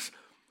 Jesus.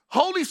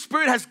 Holy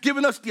Spirit has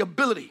given us the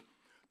ability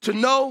to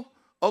know,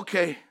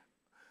 okay,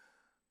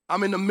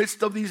 I'm in the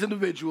midst of these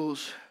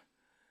individuals.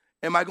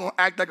 Am I going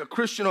to act like a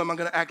Christian, or am I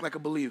going to act like a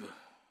believer?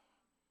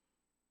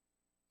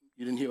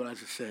 You didn't hear what I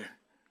just said.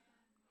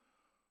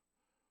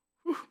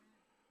 Whew.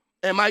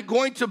 Am I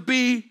going to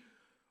be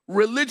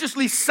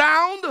religiously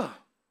sound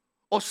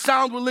or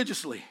sound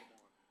religiously?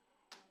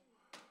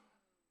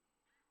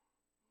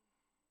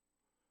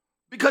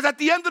 Because at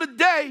the end of the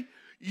day,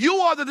 you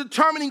are the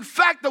determining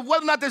factor of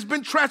whether or not there's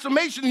been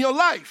transformation in your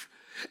life.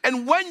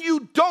 And when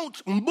you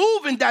don't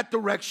move in that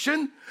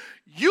direction,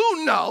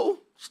 you know,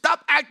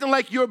 stop acting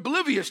like you're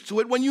oblivious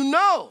to it when you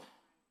know.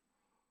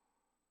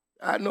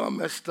 I know I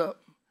messed up.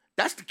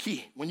 That's the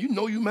key. When you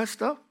know you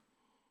messed up,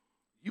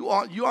 you're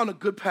on a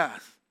good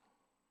path.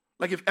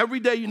 Like if every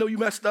day you know you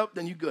messed up,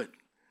 then you're good.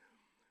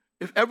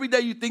 If every day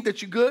you think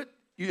that you're good,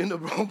 you're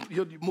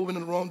moving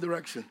in the wrong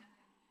direction.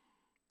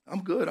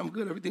 I'm good,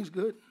 everything's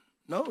good.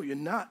 No, you're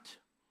not.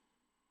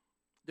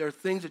 There are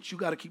things that you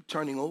got to keep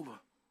turning over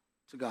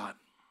to God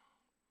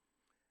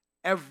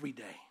every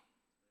day.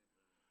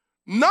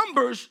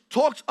 Numbers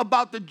talks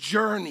about the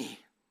journey.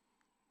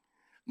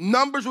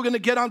 Numbers, we're going to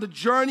get on the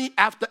journey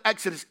after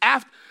Exodus,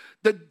 after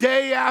the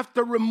day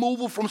after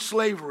removal from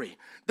slavery.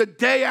 The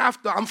day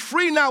after, I'm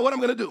free now, what am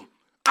I going to do?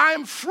 I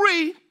am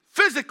free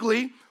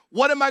physically,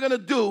 what am I going to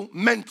do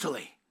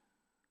mentally?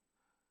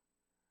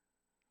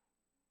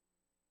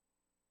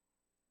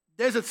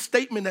 There's a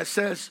statement that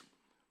says,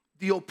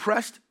 the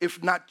oppressed,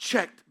 if not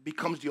checked,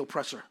 becomes the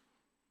oppressor.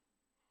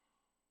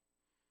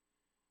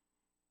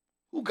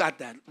 Who got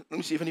that? Let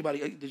me see if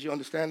anybody, did you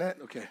understand that?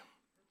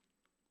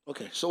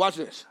 Okay, so watch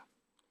this.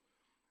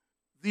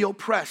 The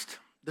oppressed,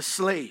 the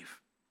slave,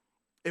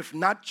 if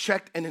not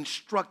checked and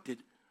instructed,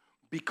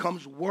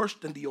 becomes worse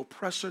than the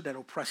oppressor that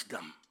oppressed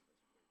them.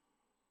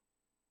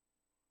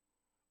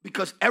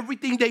 Because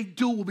everything they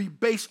do will be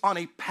based on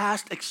a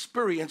past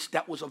experience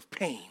that was of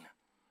pain.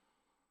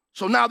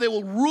 So now they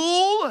will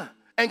rule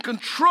and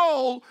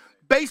control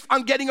based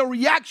on getting a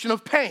reaction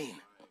of pain.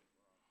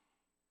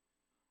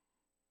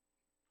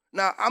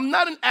 Now, I'm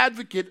not an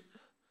advocate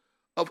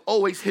of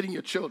always hitting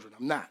your children.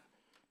 I'm not.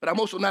 But I'm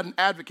also not an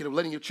advocate of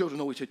letting your children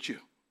always hit you.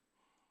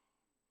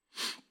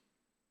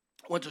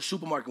 I went to a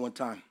supermarket one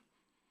time,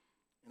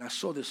 and I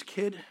saw this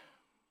kid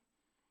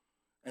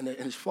and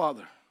his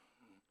father.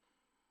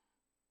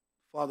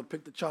 Father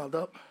picked the child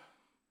up,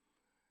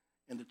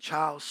 and the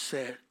child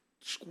said,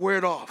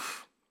 squared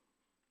off,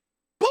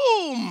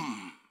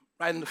 boom,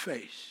 right in the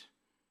face.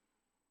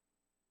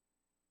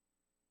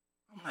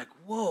 I'm like,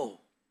 whoa.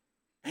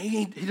 And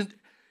he didn't.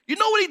 You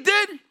know what he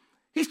did?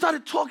 He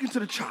started talking to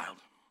the child.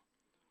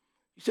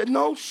 He said,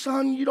 no,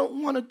 son, you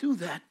don't want to do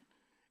that.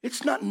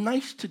 It's not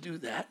nice to do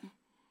that.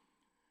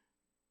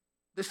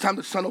 This time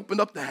the son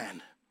opened up the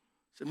hand.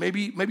 Said,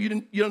 maybe you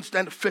don't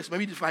understand the fist.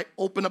 Maybe if I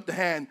open up the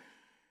hand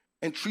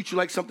and treat you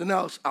like something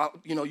else,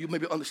 you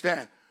maybe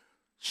understand.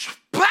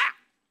 Splat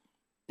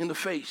in the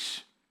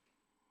face.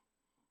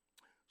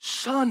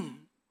 Son,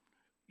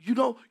 you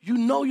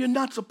know you're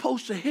not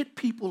supposed to hit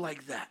people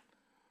like that.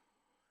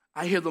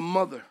 I hear the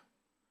mother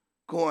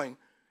going,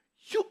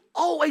 you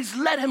always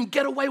let him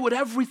get away with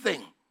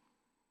everything.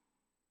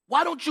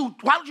 Why don't you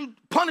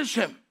punish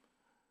him?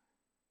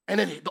 And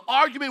then the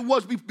argument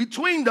was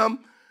between them,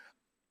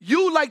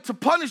 you like to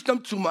punish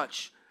them too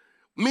much.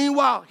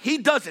 Meanwhile, he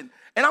doesn't.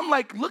 And I'm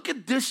like, look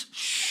at this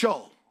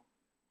show.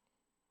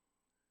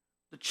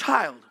 The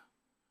child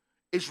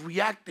is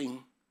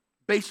reacting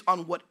based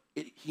on what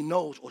he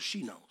knows or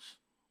she knows.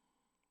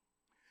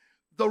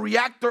 the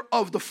reactor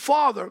of the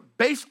father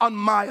based on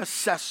my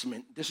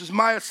assessment. This is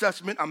my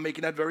assessment. I'm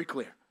making that very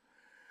clear.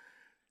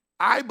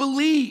 I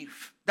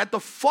believe that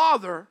the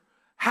father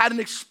had an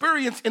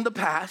experience in the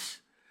past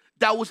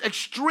that was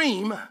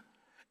extreme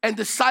and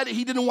decided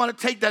he didn't want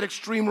to take that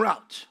extreme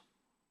route.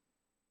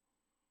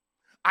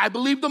 I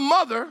believe the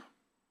mother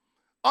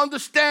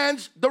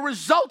understands the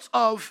results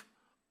of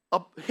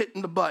a hit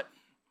in the butt,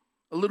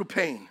 a little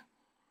pain.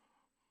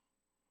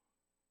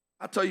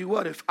 I'll tell you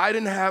what, if I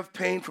didn't have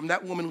pain from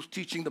that woman who's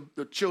teaching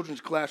the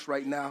children's class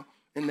right now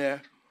in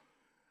there,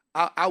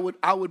 I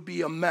would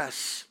be a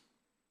mess.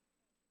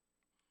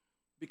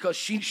 Because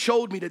she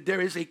showed me that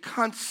there is a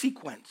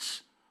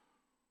consequence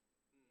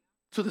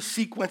to the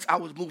sequence I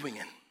was moving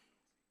in.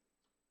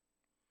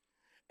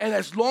 And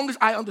as long as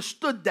I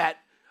understood that,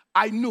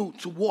 I knew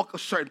to walk a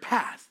certain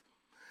path.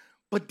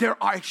 But there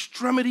are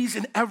extremities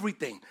in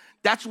everything.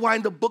 That's why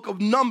in the book of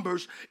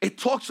Numbers, it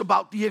talks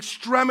about the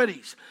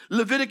extremities.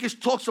 Leviticus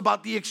talks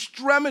about the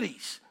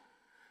extremities.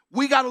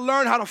 We got to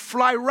learn how to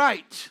fly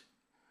right.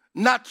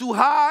 Not too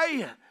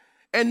high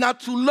and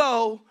not too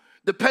low,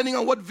 depending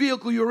on what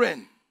vehicle you're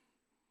in.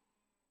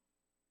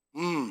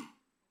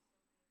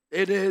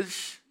 It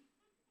is.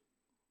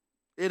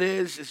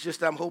 It's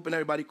just I'm hoping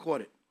everybody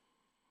caught it.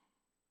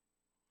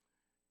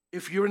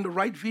 If you're in the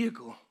right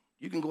vehicle,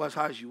 you can go as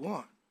high as you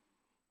want.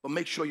 But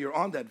make sure you're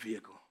on that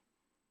vehicle.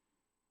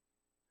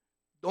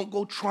 Don't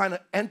go trying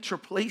to enter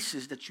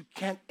places that you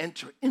can't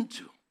enter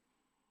into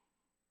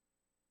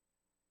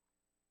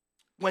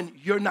when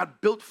you're not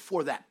built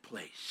for that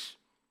place.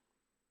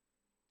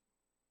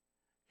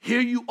 Here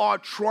you are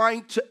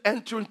trying to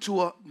enter into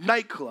a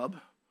nightclub,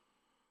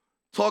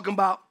 talking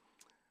about,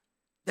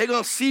 they're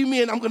going to see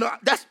me and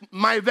that's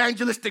my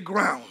evangelistic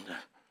ground.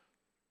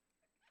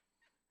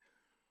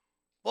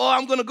 Oh,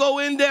 I'm going to go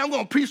in there, I'm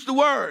going to preach the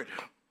word.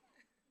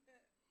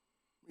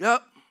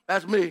 Yep,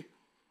 that's me.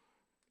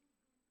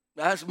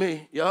 That's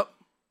me, yep.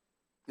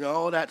 You know,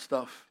 all that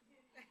stuff.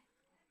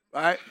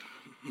 Right?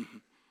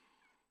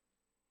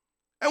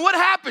 And what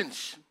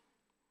happens?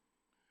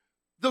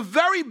 The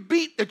very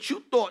beat that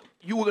you thought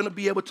you were going to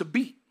be able to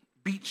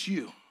beats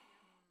you.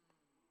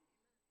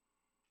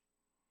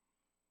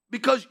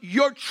 Because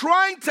you're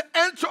trying to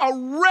enter a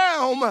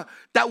realm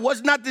that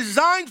was not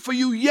designed for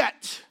you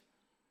yet.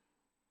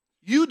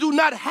 You do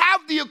not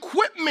have the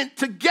equipment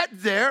to get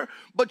there,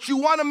 but you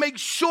want to make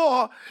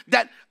sure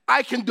that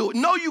I can do it.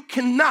 No, you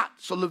cannot.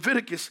 So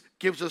Leviticus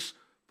gives us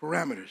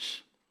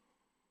parameters.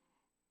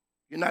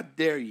 You're not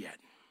there yet.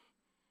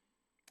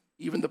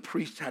 Even the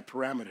priests had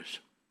parameters.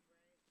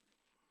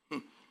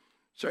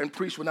 Certain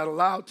priests were not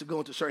allowed to go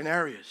into certain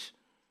areas.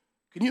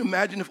 Can you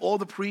imagine if all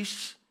the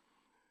priests,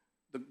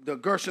 the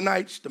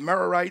Gershonites, the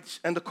Merarites,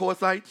 and the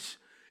Kohathites,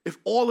 if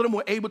all of them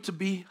were able to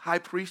be high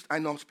priests? I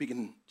know I'm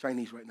speaking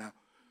Chinese right now.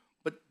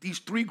 But these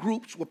three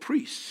groups were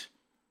priests.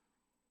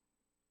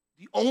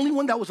 The only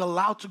one that was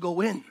allowed to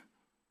go in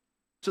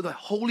to the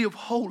Holy of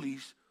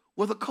Holies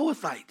were the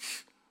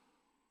Kohathites.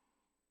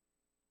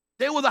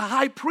 They were the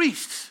high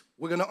priests.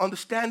 We're going to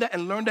understand that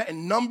and learn that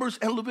in Numbers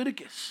and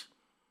Leviticus.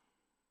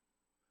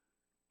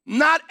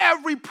 Not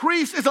every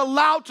priest is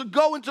allowed to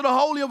go into the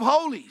Holy of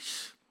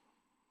Holies.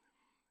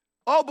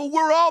 Oh, but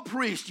we're all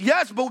priests.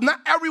 Yes, but not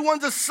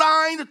everyone's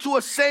assigned to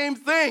a same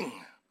thing.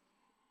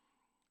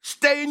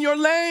 Stay in your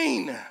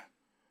lane.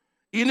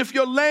 Even if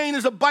your lane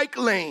is a bike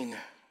lane.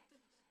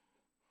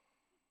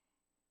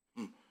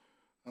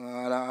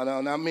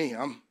 No, not me.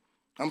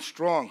 I'm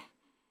strong.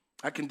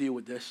 I can deal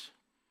with this.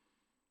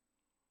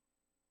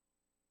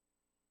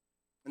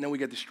 And then we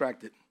get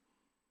distracted.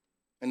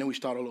 And then we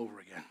start all over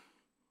again.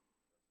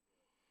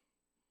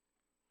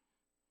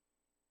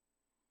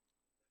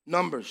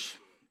 Numbers.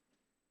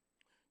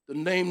 The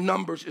name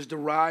Numbers is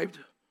derived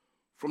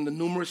from the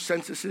numerous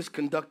censuses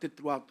conducted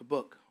throughout the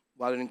book.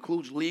 While it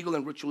includes legal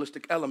and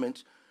ritualistic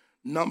elements,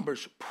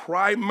 Numbers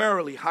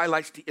primarily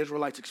highlights the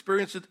Israelites'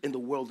 experiences in the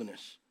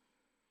wilderness.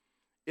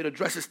 It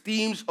addresses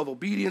themes of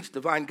obedience,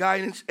 divine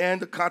guidance,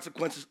 and the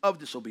consequences of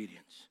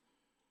disobedience.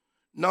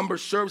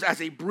 Numbers serves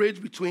as a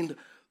bridge between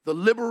the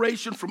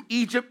liberation from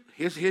Egypt.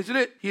 Here's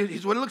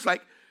what it looks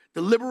like.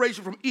 The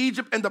liberation from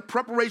Egypt and the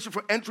preparation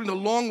for entering the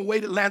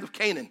long-awaited land of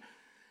Canaan.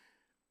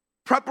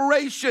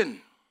 Preparation.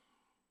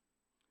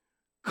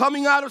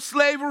 Coming out of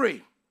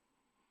slavery.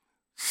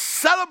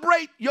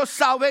 Celebrate your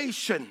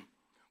salvation.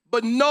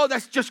 But no,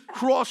 that's just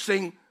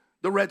crossing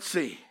the Red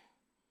Sea.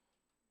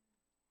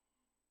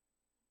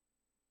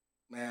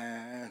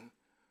 Man,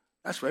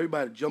 that's for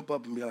everybody to jump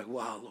up and be like,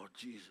 wow, Lord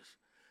Jesus.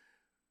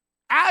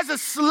 As a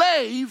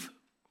slave,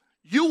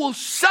 you will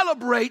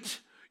celebrate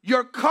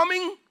your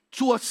coming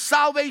to a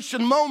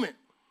salvation moment.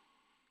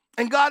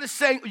 And God is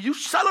saying, you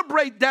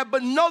celebrate that,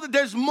 but know that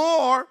there's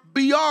more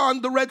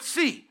beyond the Red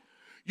Sea.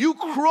 You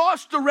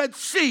cross the Red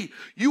Sea.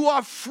 You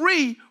are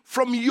free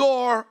from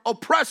your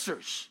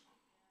oppressors.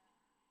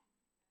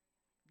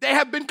 They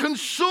have been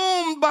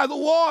consumed by the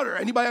water.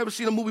 Anybody ever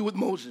seen a movie with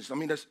Moses? I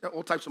mean, there's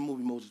all types of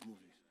Moses movies,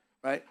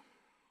 right?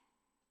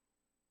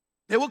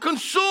 They were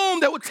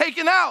consumed. They were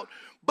taken out.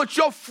 but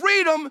your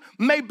freedom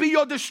may be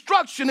your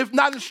destruction if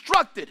not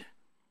instructed.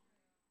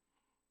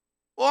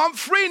 Well, I'm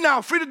free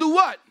now. Free to do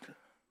what?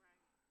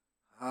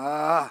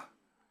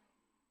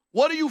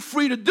 What are you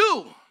free to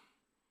do?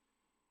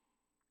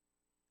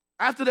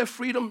 After their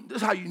freedom, this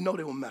is how you know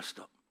they were messed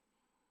up.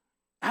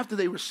 After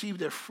they received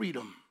their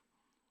freedom,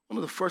 one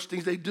of the first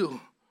things they do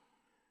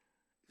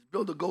is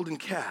build a golden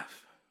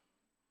calf.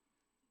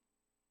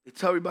 They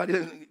tell everybody,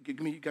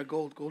 you got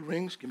gold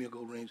rings? Give me a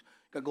gold rings.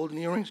 You got golden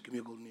earrings? Give me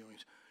a golden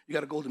earrings. You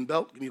got a golden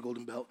belt? Give me a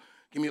golden belt.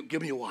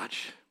 Give me a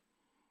watch.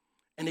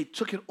 And they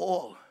took it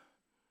all.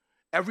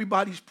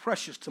 Everybody's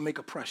precious to make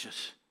a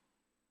precious.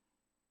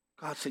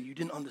 God said, you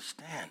didn't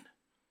understand.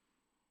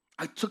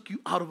 I took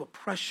you out of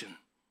oppression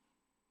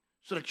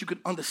so that you could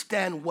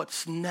understand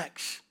what's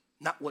next,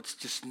 not what's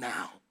just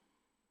now.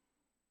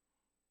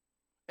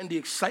 And the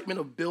excitement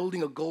of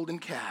building a golden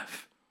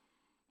calf,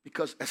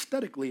 because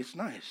aesthetically it's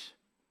nice.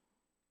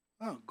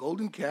 Oh,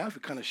 golden calf,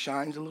 it kind of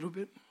shines a little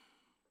bit.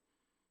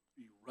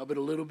 You rub it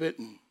a little bit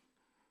and,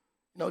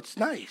 it's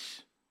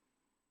nice.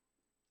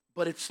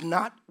 But it's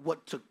not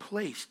what took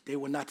place. They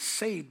were not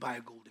saved by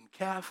a golden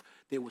calf.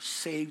 They were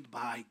saved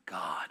by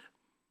God.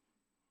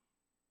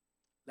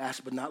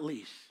 Last but not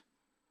least,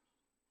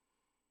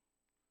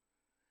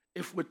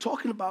 if we're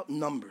talking about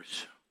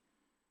numbers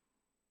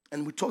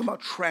and we're talking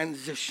about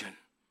transition,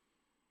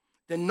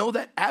 then know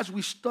that as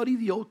we study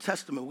the Old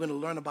Testament, we're going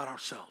to learn about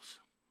ourselves.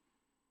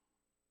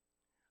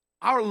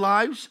 Our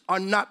lives are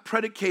not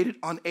predicated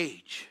on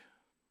age.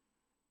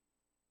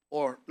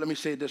 Or let me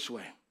say it this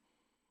way.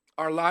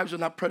 Our lives are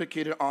not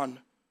predicated on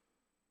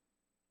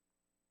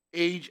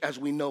age as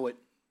we know it.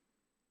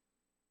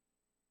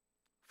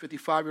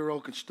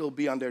 55-year-old can still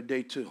be on their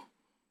day 2.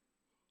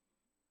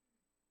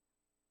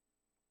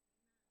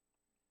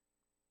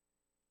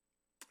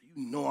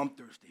 You know I'm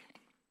thirsty.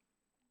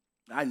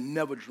 I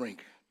never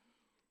drink.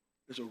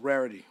 It's a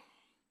rarity.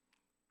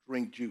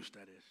 Drink juice,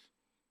 that is.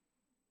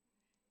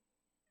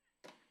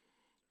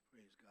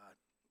 Praise God.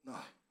 No,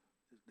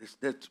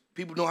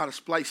 people know how to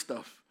splice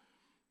stuff.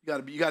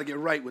 You got to get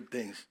right with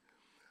things.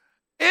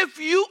 If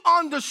you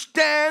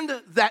understand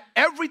that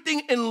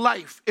everything in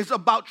life is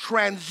about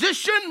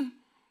transition,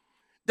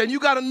 then you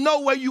got to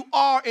know where you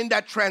are in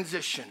that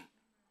transition.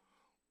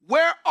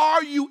 Where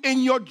are you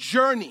in your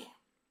journey?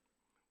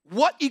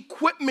 What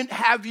equipment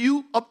have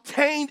you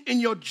obtained in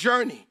your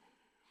journey?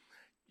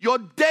 Your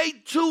day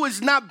 2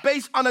 is not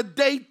based on a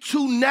day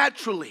 2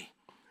 naturally.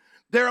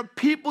 There are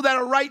people that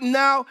are right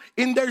now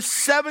in their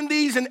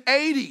 70s and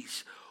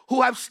 80s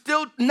who have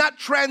still not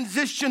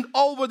transitioned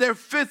over their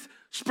 5th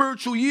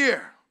spiritual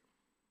year.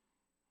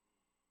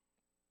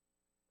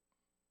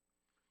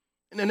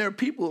 And then there are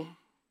people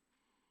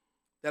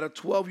that are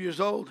 12 years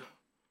old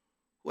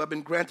who have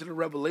been granted a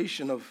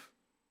revelation of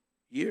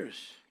years.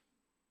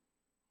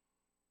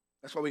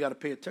 That's why we got to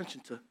pay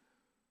attention to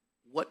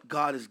what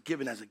God has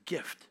given as a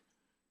gift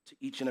to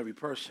each and every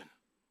person.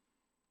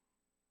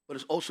 But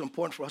it's also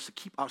important for us to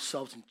keep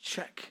ourselves in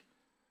check.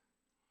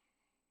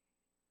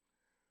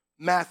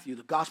 Matthew,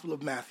 the Gospel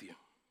of Matthew.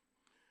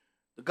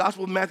 The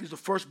Gospel of Matthew is the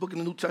first book in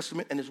the New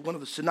Testament and is one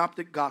of the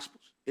synoptic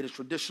Gospels. It is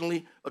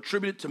traditionally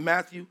attributed to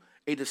Matthew,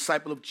 a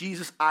disciple of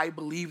Jesus. I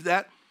believe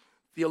that.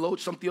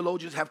 Some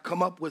theologians have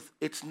come up with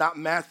it's not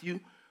Matthew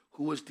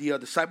who was the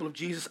disciple of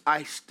Jesus.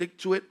 I stick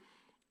to it.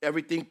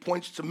 Everything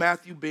points to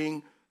Matthew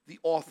being the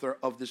author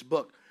of this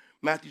book.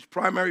 Matthew's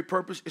primary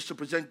purpose is to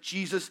present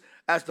Jesus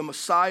as the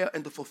Messiah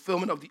and the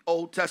fulfillment of the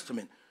Old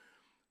Testament.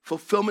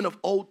 Fulfillment of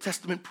Old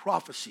Testament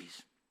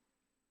prophecies.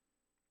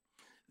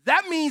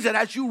 That means that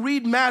as you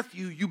read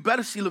Matthew, you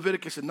better see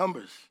Leviticus and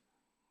Numbers.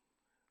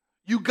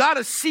 You got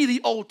to see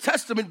the Old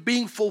Testament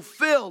being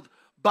fulfilled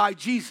by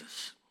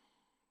Jesus.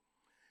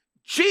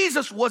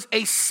 Jesus was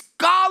a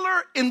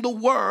scholar in the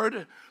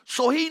Word,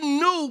 so he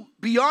knew,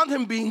 beyond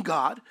him being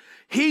God,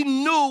 he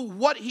knew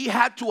what he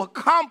had to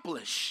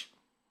accomplish.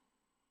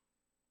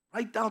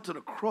 Right down to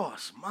the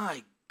cross.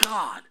 My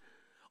God.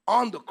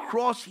 On the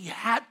cross, he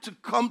had to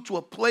come to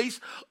a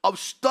place of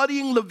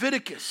studying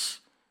Leviticus.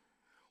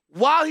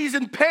 While he's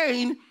in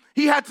pain,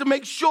 he had to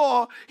make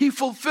sure he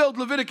fulfilled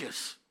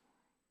Leviticus.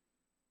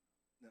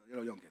 No,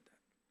 you don't get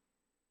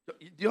that.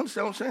 Do you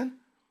understand what I'm saying?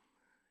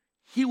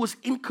 He was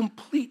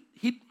incomplete.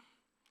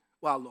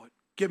 Wow, Lord,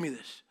 give me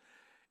this.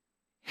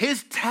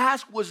 His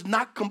task was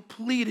not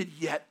completed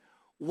yet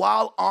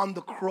while on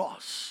the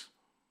cross.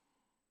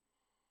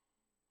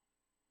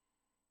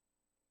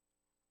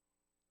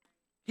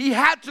 He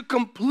had to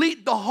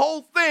complete the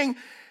whole thing.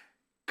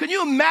 Can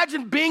you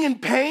imagine being in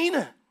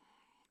pain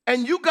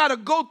and you got to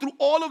go through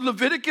all of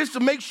Leviticus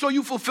to make sure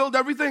you fulfilled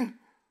everything?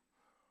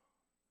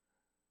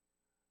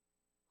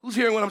 Who's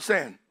hearing what I'm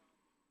saying?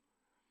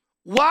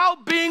 While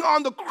being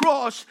on the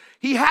cross,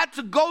 he had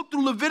to go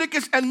through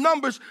Leviticus and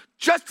Numbers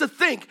just to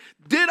think,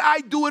 did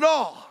I do it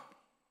all?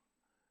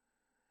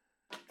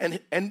 And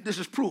this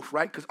is proof,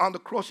 right? Because on the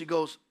cross he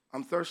goes,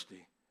 I'm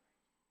thirsty.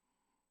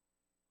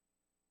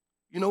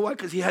 You know why?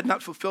 Because he had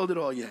not fulfilled it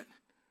all yet.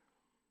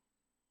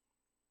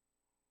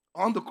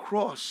 On the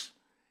cross,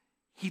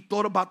 he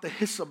thought about the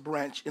hyssop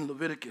branch in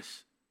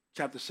Leviticus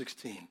chapter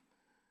 16.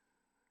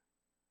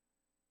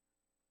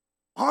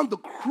 On the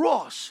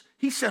cross,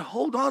 he said,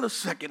 hold on a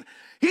second.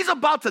 He's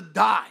about to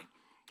die.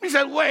 He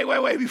said,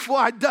 wait, before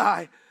I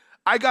die,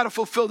 I got to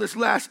fulfill this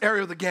last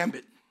area of the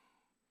gambit.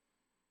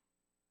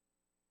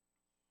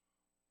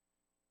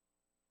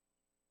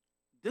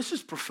 This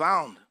is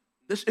profound.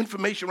 This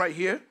information right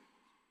here,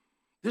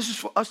 this is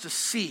for us to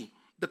see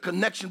the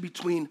connection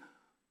between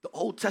the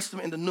Old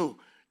Testament and the New.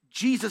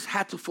 Jesus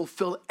had to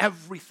fulfill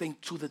everything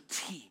to the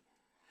T.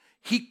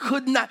 He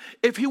could not,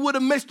 if he would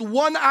have missed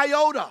one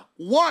iota,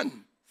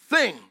 one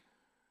thing,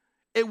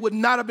 it would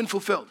not have been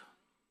fulfilled.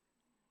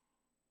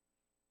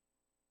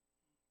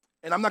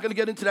 And I'm not going to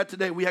get into that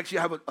today. We actually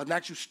have an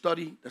actual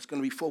study that's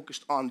going to be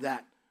focused on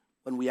that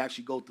when we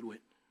actually go through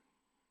it.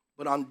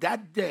 But on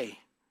that day,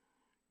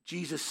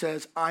 Jesus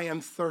says, I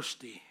am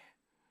thirsty.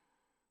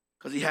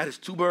 Because he had his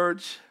 2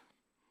 birds.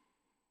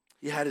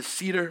 He had his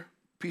cedar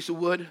piece of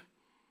wood.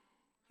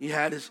 He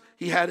had his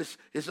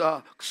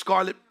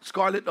scarlet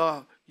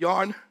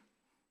yarn.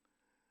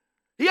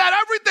 He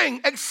had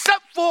everything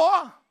except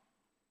for,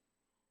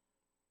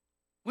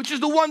 which is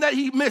the one that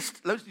he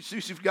missed. Let's see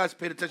if you guys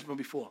paid attention from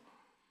before.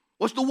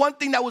 What's the one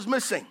thing that was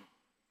missing?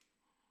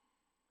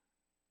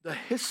 The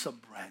hyssop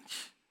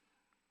branch.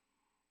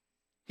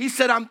 He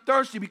said, I'm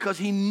thirsty, because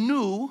he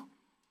knew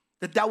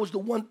that was the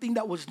one thing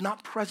that was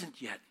not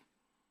present yet.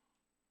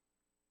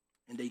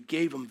 And they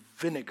gave him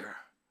vinegar,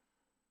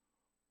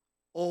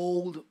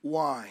 old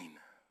wine.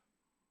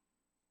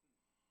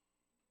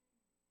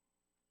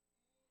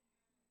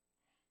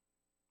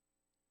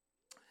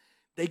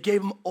 They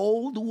gave him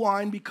old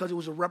wine because it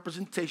was a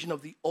representation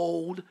of the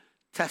Old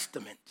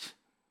Testament.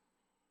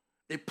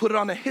 They put it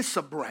on a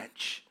hyssop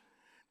branch.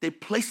 They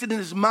placed it in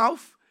his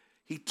mouth.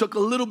 He took a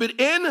little bit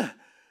in.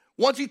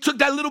 Once he took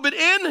that little bit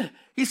in,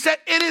 he said,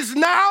 it is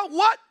now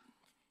what?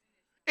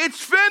 It's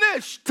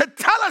finished.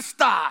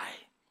 Tetelestai.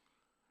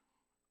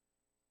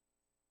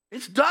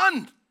 It's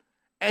done.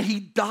 And he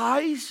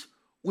dies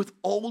with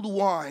old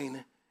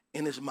wine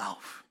in his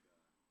mouth.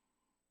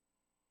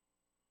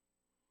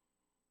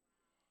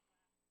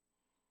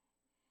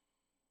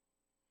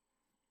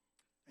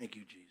 Thank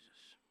you, Jesus.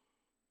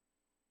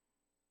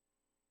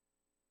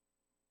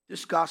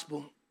 This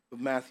Gospel of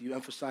Matthew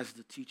emphasizes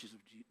the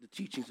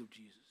teachings of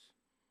Jesus.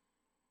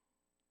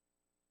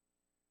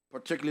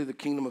 Particularly the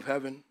kingdom of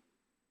heaven,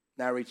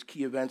 narrates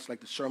key events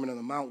like the Sermon on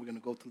the Mount. We're going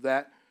to go through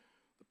that.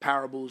 The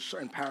parables,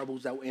 certain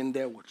parables that were in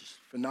there, which is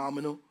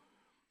phenomenal.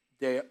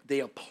 They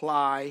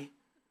apply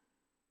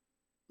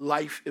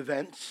life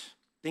events,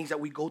 things that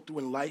we go through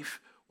in life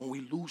when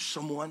we lose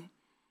someone.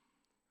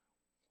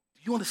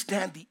 Do you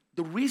understand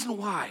the reason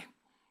why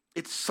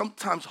it's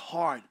sometimes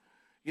hard,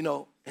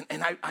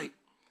 and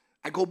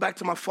I go back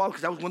to my father,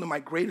 because that was one of my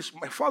greatest,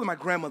 my father and my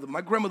grandmother.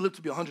 My grandmother lived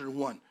to be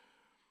 101.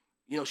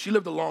 She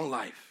lived a long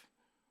life.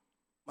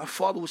 My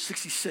father was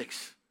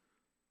 66.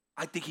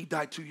 I think he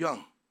died too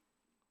young.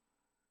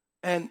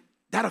 And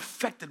that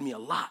affected me a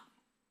lot.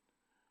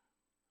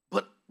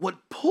 But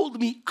what pulled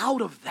me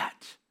out of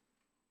that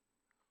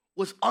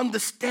was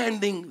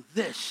understanding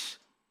this.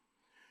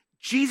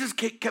 Jesus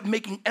kept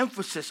making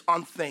emphasis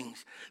on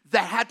things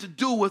that had to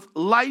do with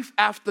life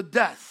after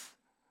death.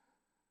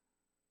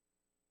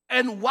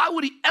 And why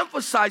would he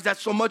emphasize that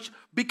so much?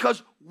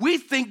 Because we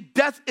think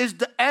death is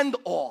the end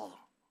all.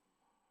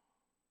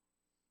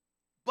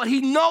 But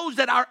he knows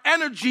that our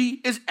energy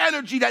is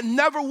energy that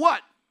never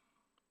what?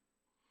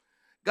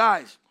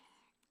 Guys,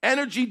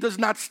 energy does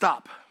not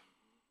stop.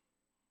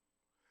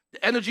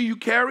 The energy you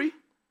carry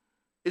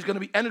is going to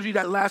be energy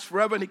that lasts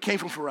forever, and it came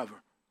from forever.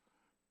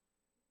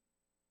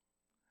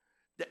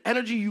 The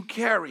energy you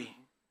carry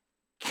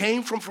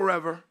came from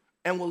forever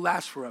and will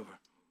last forever.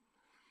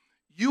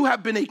 You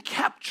have been a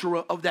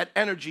capturer of that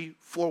energy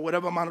for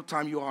whatever amount of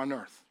time you are on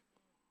earth.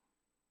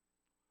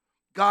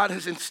 God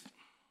has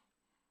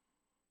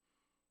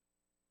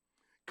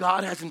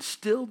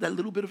instilled that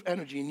little bit of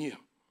energy in you.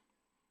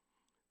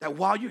 That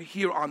while you're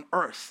here on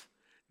earth,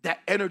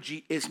 that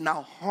energy is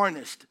now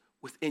harnessed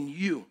within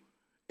you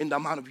in the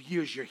amount of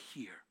years you're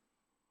here.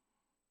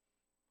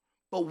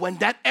 But when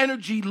that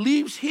energy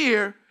leaves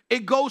here,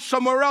 it goes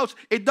somewhere else.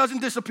 It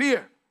doesn't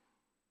disappear.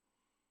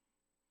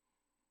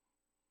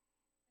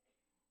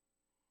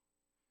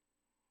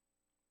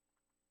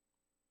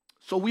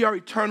 So we are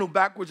eternal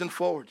backwards and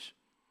forwards,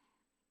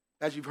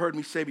 as you've heard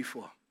me say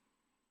before.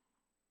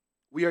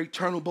 We are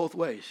eternal both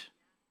ways.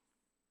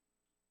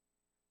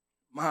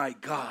 My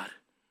God.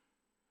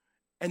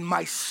 And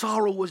my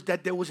sorrow was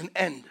that there was an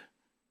end.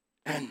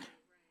 End.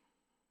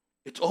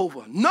 It's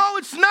over. No,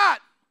 it's not.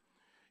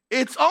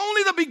 It's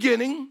only the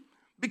beginning,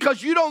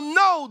 because you don't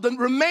know the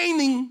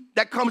remaining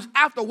that comes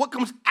after, what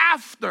comes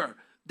after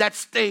that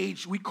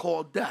stage we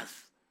call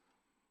death.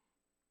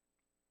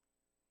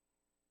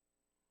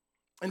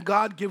 And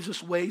God gives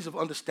us ways of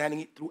understanding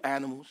it through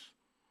animals,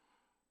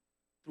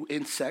 through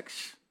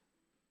insects.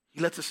 He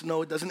lets us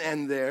know it doesn't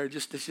end there.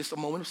 It's just a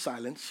moment of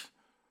silence.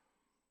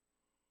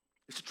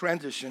 It's a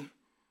transition.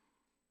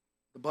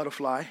 The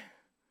butterfly.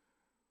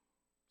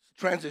 It's a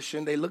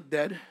transition. They look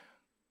dead.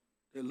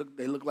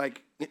 They look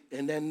like,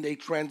 and then they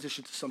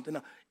transition to something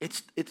else.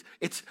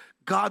 It's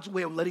God's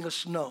way of letting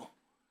us know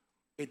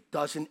it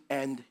doesn't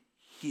end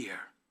here.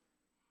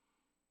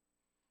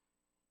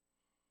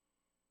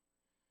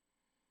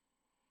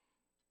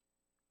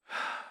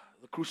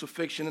 The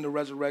crucifixion and the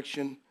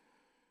resurrection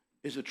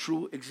is a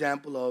true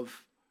example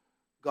of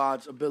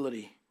God's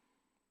ability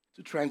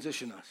to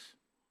transition us.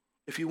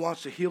 If he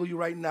wants to heal you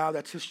right now,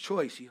 that's his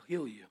choice. He'll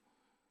heal you.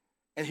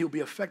 And he'll be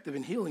effective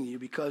in healing you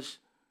because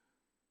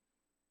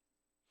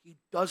he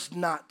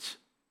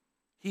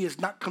is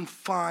not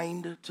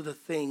confined to the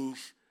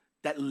things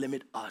that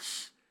limit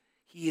us.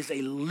 He is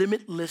a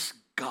limitless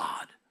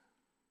God.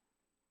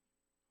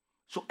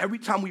 So every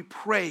time we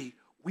pray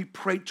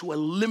to a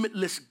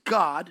limitless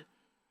God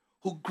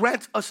who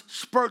grants us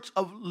spurts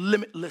of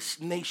limitless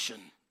nation.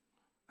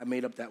 I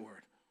made up that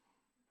word.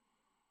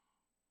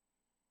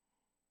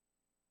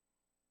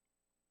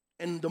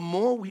 And the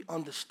more we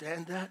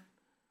understand that,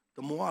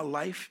 the more our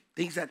life,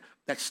 things that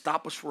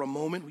stop us for a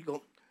moment, we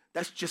go,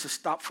 that's just a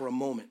stop for a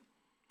moment.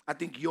 I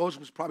think yours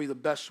was probably the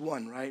best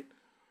one, right?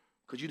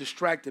 Because you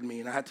distracted me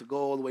and I had to go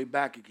all the way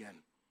back again.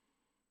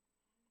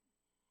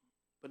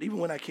 But even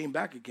when I came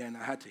back again,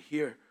 I had to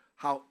hear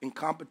how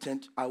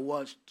incompetent I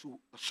was to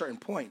a certain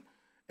point,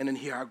 and then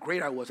hear how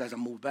great I was as I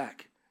moved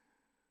back.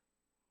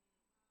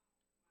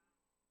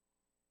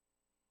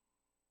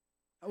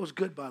 That was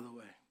good, by the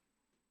way.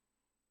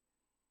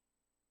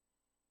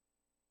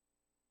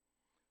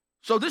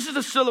 So this is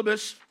the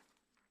syllabus.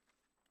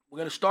 We're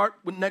going to start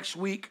with next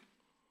week.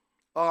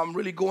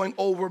 Really going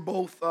over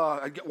both.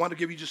 I want to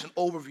give you just an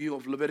overview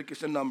of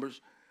Leviticus and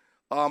Numbers.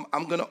 I'm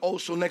going to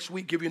also next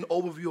week give you an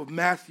overview of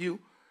Matthew.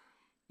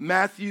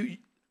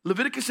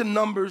 Leviticus and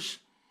Numbers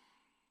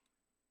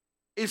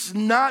is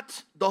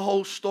not the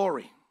whole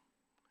story.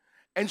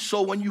 And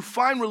so when you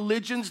find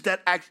religions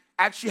that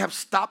actually have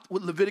stopped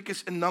with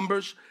Leviticus and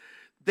Numbers,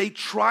 they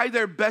try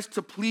their best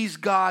to please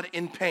God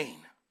in pain.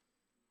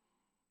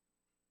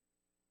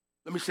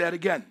 Let me say that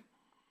again.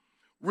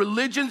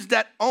 Religions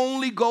that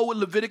only go with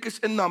Leviticus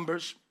and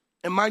Numbers,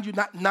 and mind you,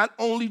 not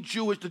only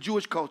Jewish, the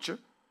Jewish culture,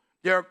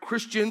 there are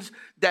Christians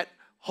that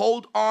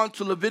hold on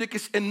to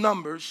Leviticus and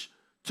Numbers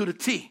to the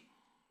T.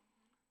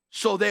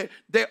 So they're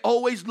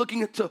always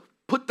looking to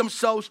put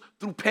themselves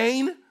through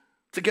pain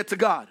to get to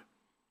God.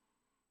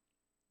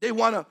 They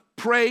want to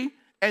pray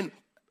and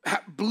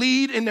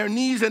bleed in their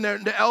knees and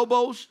their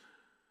elbows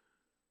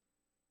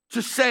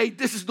to say,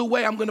 this is the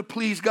way I'm going to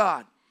please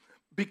God,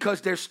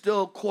 because they're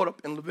still caught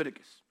up in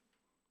Leviticus.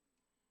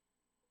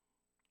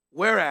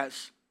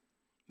 Whereas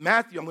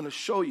Matthew, I'm going to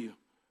show you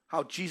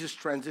how Jesus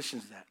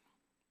transitions that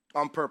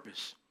on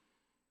purpose.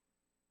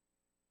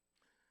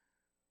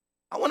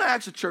 I want to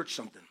ask the church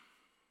something.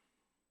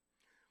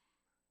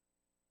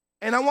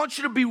 And I want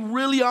you to be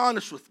really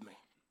honest with me.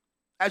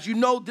 As you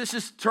know, this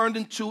is turned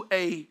into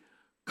a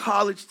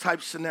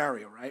college-type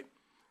scenario, right?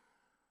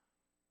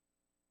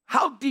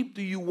 How deep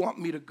do you want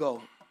me to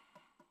go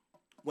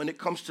when it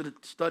comes to the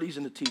studies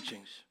and the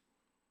teachings?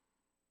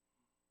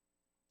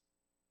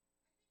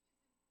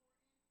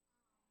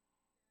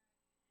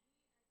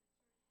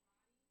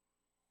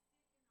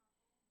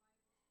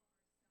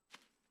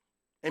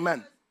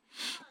 Amen.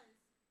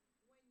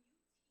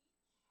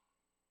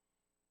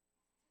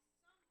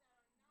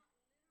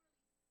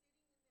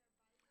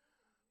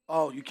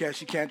 Oh, you can't.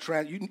 She can't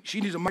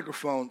she needs a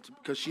microphone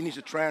because she needs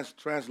to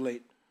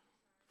translate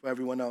for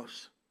everyone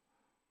else.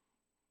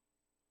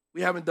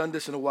 We haven't done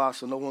this in a while,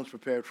 so no one's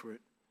prepared for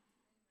it.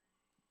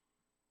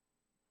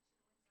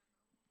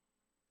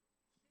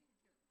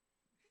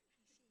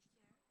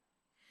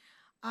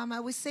 I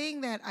was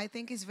saying that I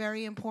think it's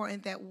very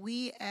important that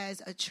we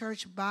as a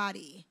church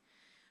body,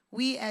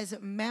 we as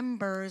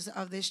members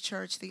of this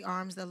church, the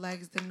arms, the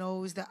legs, the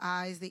nose, the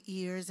eyes, the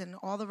ears, and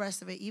all the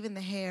rest of it, even the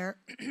hair,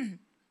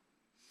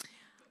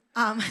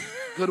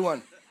 Good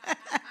one.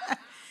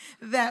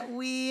 that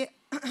we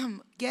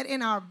get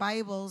in our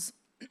Bibles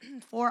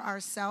for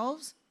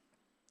ourselves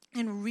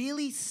and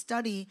really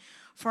study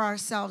for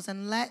ourselves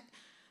and let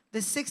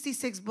the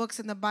 66 books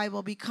in the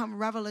Bible become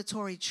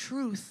revelatory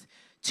truth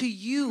to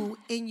you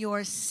in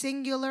your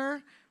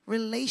singular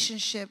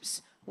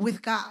relationships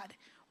with God.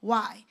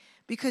 Why?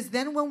 Because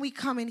then when we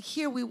come in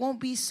here, we won't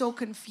be so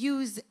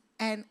confused.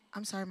 And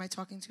I'm sorry, am I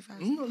talking too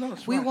fast? No,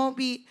 that's we fine.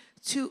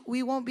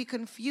 We won't be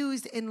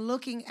confused in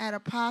looking at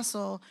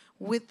Apostle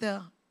with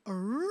the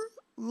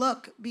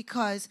look,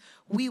 because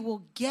we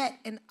will get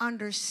and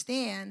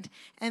understand.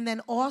 And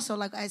then also,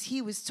 like as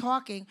he was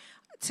talking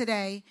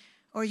today,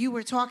 or you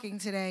were talking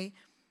today,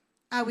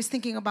 I was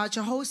thinking about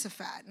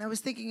Jehoshaphat, and I was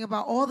thinking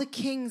about all the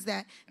kings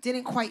that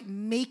didn't quite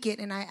make it,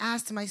 and I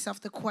asked myself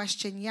the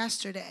question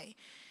yesterday,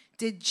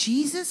 did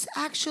Jesus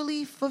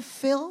actually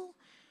fulfill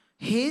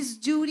his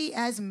duty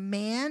as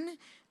man?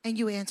 And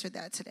you answered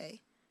that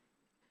today.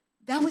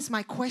 That was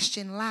my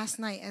question last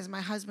night, as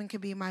my husband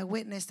could be my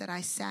witness, that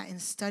I sat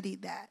and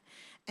studied that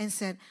and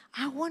said,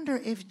 I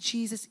wonder if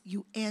Jesus,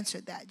 you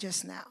answered that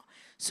just now.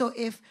 So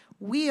if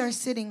we are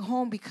sitting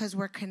home because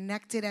we're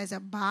connected as a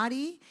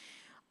body,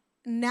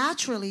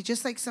 naturally,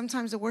 just like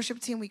sometimes the worship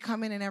team, we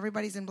come in and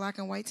everybody's in black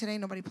and white today.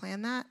 Nobody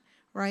planned that,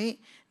 right?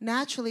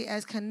 Naturally,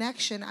 as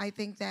connection, I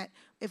think that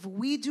if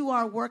we do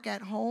our work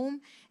at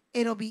home,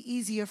 it'll be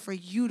easier for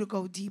you to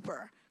go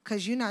deeper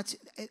because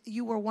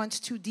you were once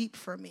too deep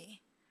for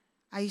me.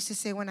 I used to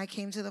say when I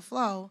came to the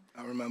flow,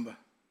 I remember.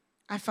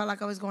 I felt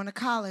like I was going to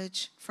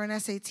college for an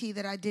SAT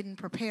that I didn't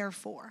prepare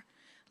for.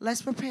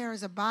 Let's prepare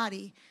as a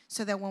body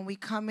so that when we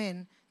come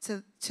in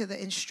to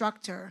the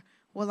instructor,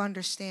 we'll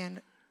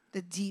understand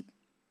the deep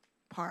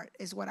part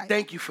is what I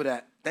Thank you for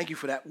that. Thank you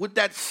for that. With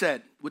that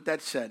said,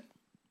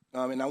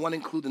 and I want to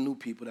include the new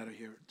people that are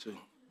here too.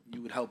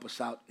 You would help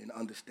us out in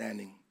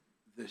understanding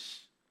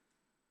this.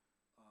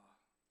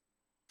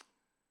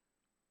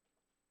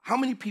 How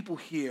many people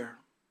here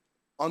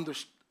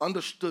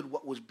understood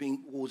what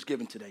was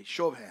given today?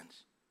 Show of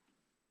hands.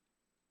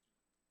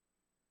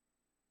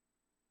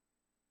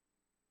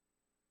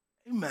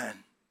 Amen.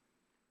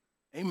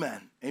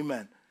 Amen.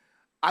 Amen.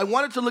 I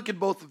wanted to look at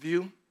both of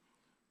you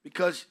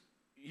because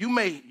you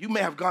may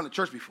have gone to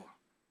church before.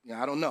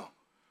 Yeah, I don't know.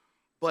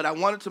 But I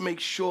wanted to make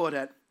sure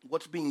that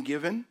what's being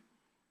given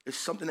is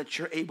something that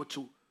you're able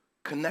to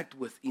connect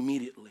with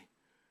immediately.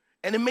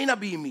 And it may not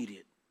be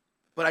immediate,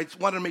 but I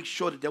wanted to make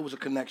sure that there was a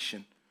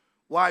connection.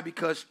 Why?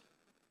 Because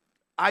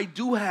I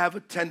do have a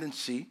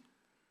tendency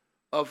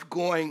of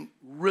going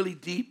really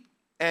deep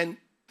and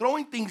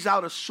throwing things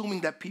out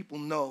assuming that people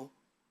know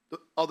the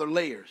other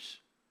layers.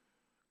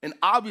 And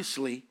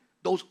obviously,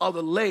 those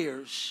other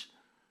layers,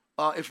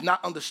 if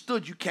not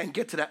understood, you can't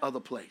get to that other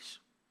place.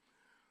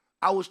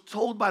 I was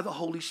told by the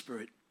Holy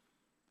Spirit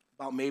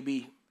about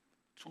maybe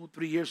 2 or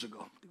 3 years ago,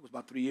 I think it was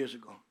about 3 years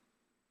ago,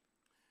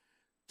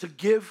 to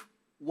give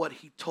what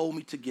he told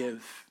me to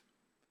give,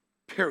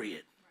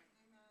 period.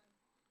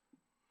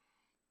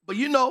 But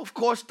of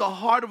course, the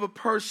heart of a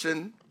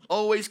person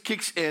always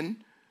kicks in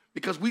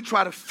because we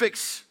try to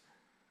fix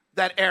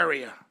that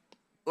area.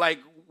 Like,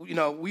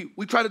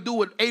 we try to do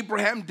what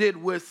Abraham did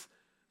with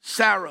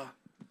Sarah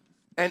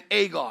and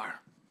Agar.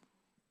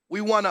 We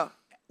want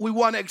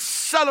to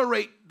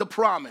accelerate the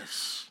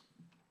promise.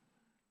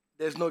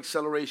 There's no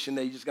acceleration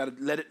there. You just got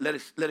to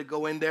let it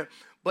go in there.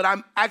 But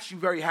I'm actually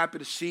very happy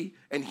to see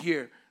and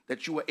hear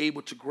that you were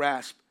able to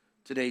grasp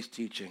today's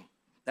teaching.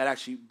 That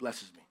actually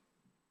blesses me.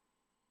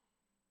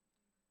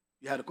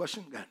 You had a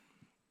question? Go ahead.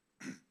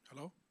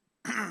 Hello?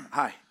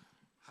 Hi.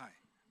 Hi.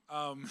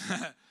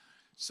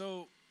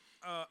 So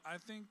I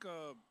think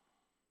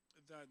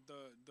that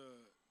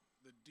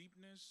the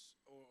deepness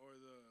or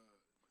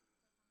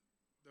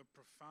the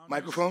profoundness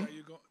Microphone?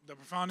 The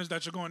profoundness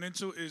that you're going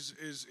into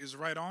is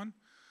right on.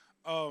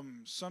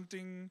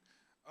 Something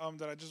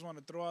that I just want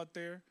to throw out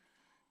there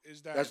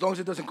is that, as long as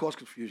it doesn't cause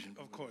confusion.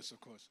 Of course,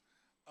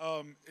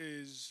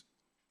 is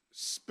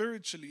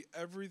spiritually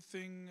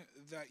everything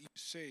that you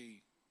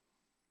say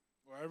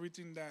or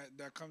everything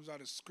that comes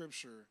out of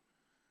Scripture,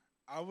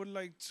 I would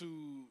like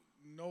to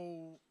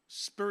know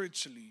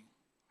spiritually,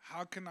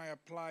 how can I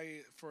apply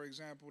it, for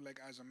example, like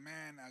as a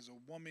man, as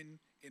a woman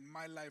in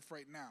my life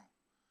right now?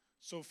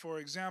 So, for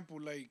example,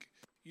 like,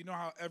 you know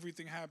how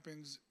everything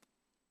happens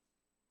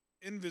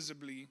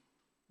invisibly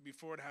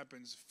before it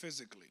happens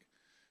physically.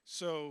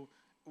 So,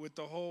 with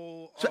the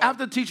whole... So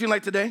after teaching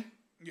like today?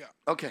 Yeah.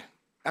 Okay.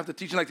 After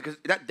teaching like, because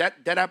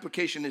that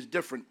application is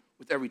different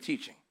with every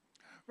teaching.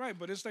 Right,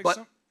 but it's like...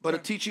 But a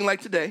teaching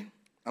like today,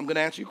 I'm going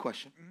to answer your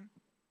question. Mm-hmm.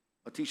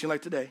 A teaching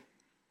like today,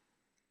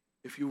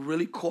 if you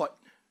really caught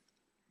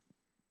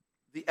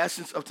the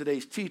essence of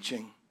today's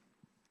teaching,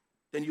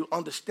 then you'll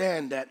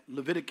understand that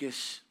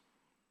Leviticus,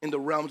 in the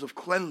realms of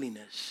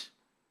cleanliness,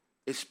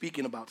 is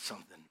speaking about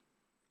something.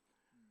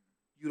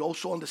 You'd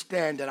also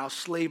understand that our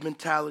slave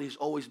mentality is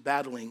always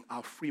battling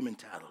our free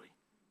mentality.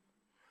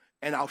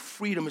 And our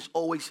freedom is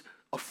always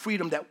a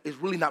freedom that is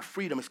really not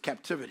freedom, it's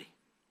captivity.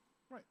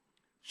 Right.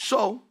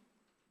 So,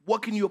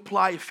 what can you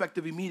apply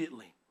effective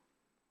immediately?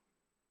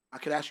 I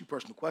could ask you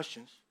personal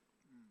questions.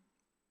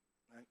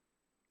 Right?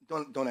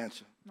 Don't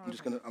answer. No,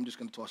 I'm just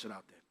gonna toss it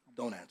out there.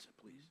 Don't answer,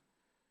 please.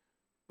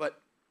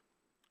 But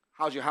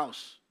how's your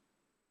house?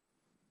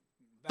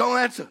 Don't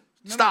answer.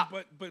 Stop.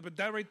 But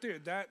that right there,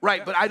 that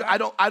right. That,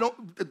 but I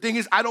don't. The thing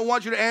is, I don't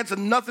want you to answer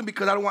nothing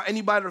because I don't want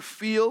anybody to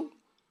feel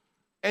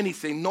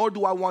anything. Nor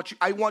do I want you.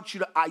 I want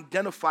you to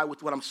identify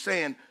with what I'm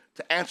saying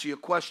to answer your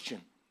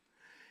question.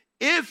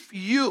 If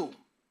you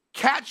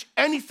catch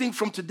anything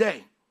from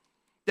today,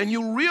 then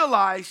you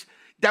realize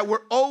that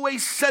we're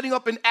always setting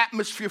up an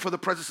atmosphere for the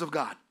presence of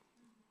God.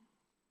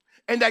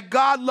 And that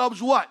God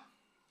loves what?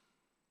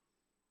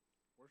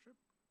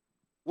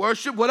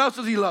 Worship. What else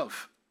does he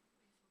love?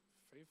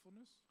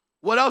 Faithfulness.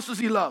 What else does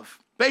he love?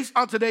 Based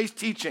on today's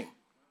teaching.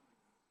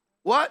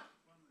 What?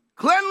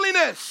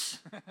 Cleanliness.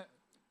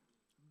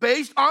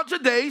 Based on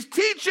today's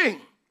teaching.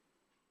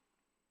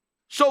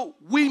 So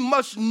we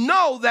must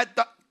know that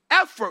the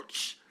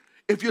efforts,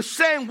 if you're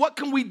saying what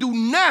can we do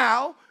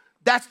now,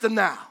 that's the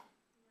now.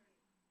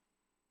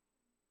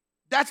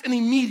 That's an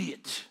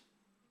immediate.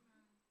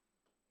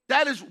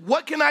 That is,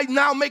 what can I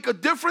now make a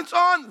difference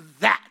on?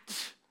 That.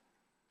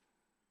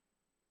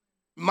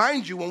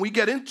 Mind you, when we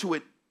get into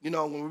it,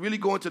 when we really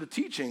go into the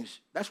teachings,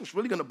 that's what's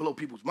really going to blow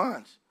people's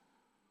minds.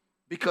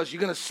 Because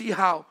you're going to see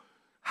how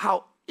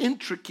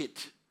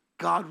intricate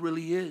God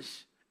really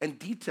is and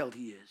detailed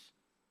he is,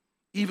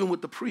 even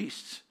with the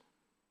priests.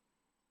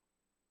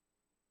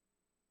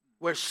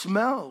 Where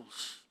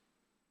smells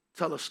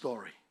tell a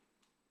story.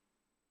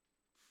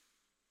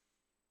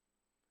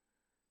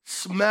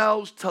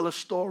 Smells tell a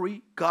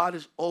story. God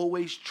is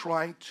always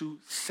trying to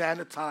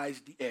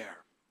sanitize the air.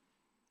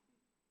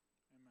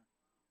 Amen.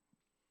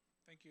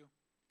 Thank you.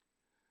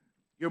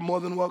 You're more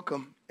than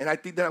welcome. And I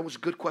think that was a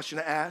good question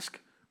to ask,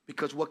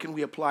 because what can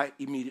we apply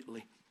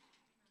immediately?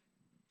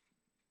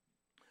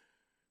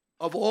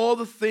 Of all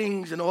the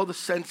things and all the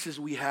senses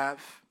we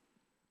have,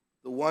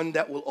 the one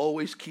that will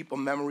always keep a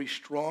memory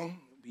strong,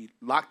 be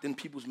locked in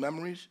people's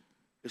memories,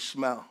 is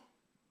smell.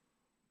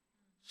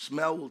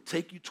 Smell will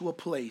take you to a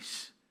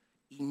place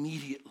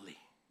immediately.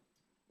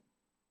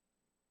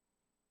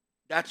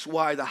 That's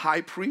why the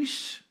high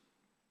priest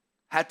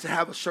had to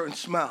have a certain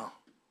smell.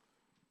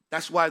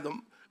 That's why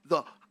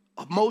the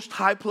most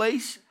high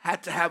place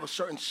had to have a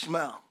certain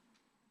smell.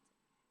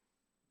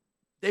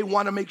 They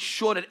want to make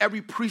sure that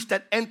every priest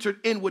that entered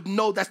in would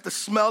know that's the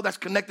smell that's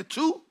connected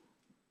to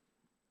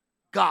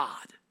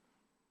God.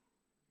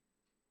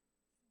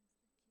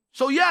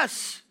 So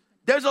yes,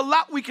 there's a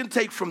lot we can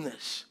take from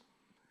this.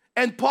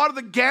 And part of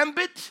the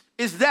gambit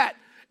is that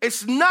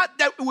it's not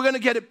that we're going to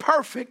get it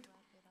perfect,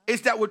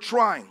 it's that we're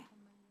trying.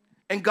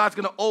 And God's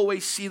going to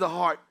always see the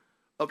heart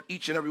of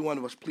each and every one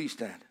of us. Please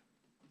stand.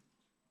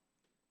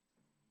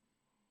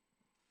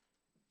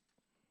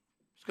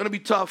 It's going to be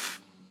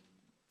tough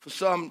for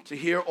some to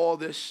hear all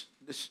this.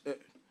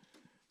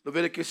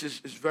 Leviticus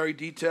is very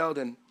detailed,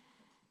 and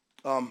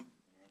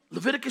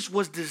Leviticus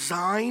was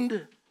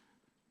designed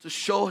to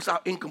show us how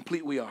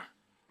incomplete we are.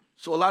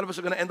 So a lot of us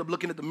are going to end up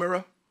looking at the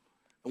mirror,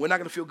 and we're not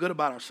going to feel good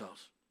about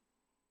ourselves.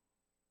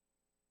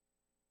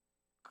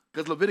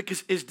 Because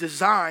Leviticus is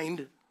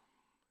designed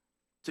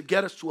to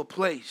get us to a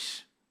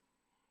place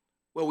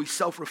where we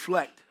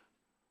self-reflect.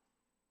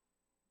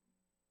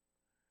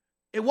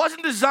 It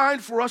wasn't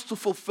designed for us to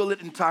fulfill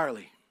it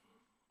entirely.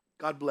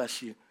 God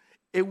bless you.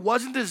 It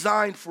wasn't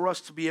designed for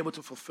us to be able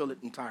to fulfill it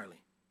entirely.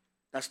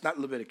 That's not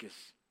Leviticus.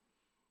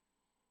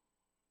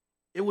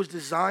 It was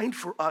designed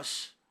for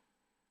us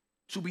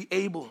to be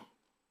able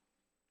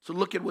to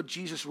look at what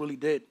Jesus really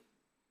did.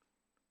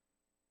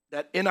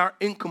 That in our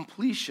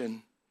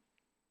incompletion,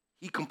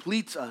 he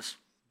completes us,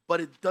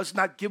 but it does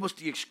not give us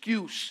the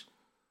excuse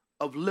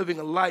of living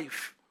a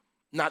life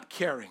not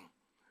caring.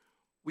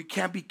 We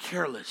can't be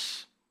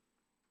careless.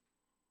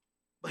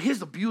 But here's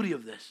the beauty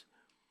of this.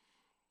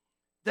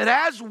 That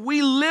as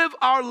we live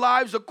our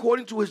lives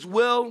according to his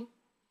will,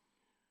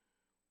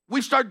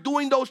 we start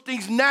doing those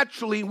things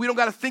naturally and we don't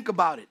got to think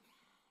about it.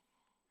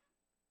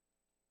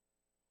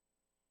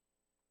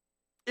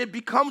 It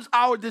becomes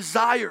our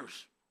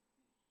desires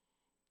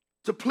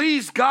to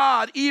please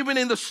God even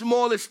in the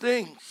smallest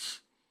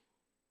things.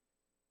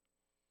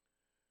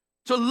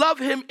 To love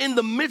him in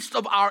the midst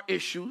of our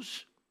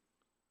issues.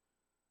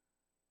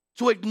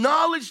 To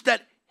acknowledge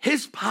that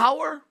his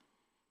power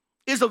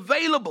is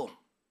available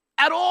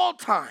at all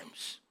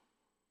times,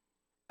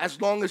 as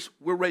long as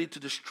we're ready to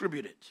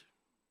distribute it.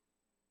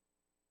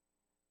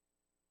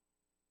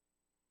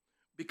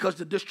 Because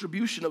the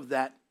distribution of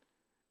that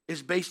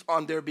is based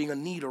on there being a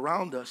need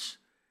around us,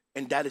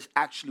 and that is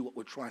actually what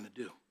we're trying to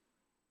do.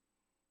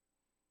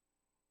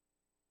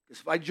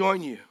 Because if I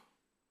join you,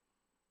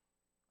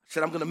 I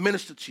said I'm going to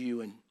minister to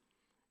you, and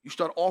you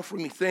start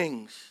offering me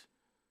things,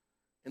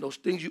 and those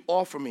things you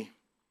offer me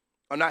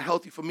are not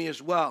healthy for me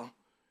as well,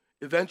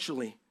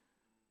 eventually,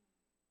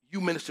 you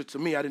ministered to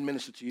me, I didn't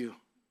minister to you.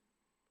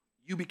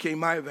 You became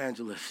my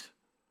evangelist.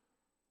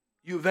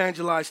 You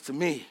evangelized to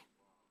me.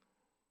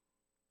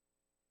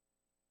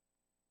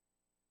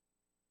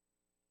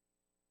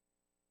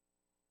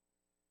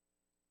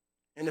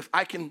 And if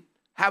I can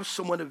have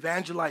someone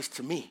evangelize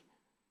to me,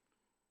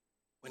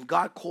 when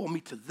God called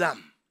me to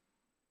them,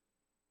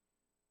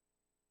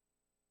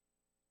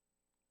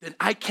 then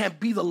I can't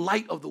be the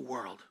light of the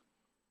world.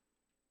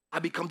 I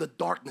become the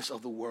darkness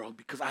of the world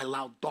because I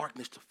allow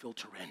darkness to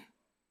filter in.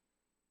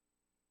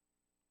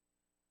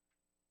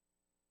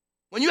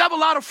 When you have a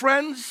lot of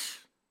friends,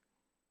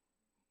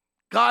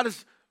 God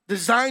has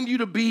designed you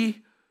to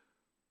be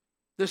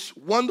this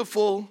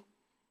wonderful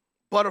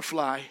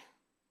butterfly,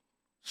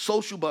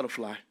 social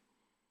butterfly.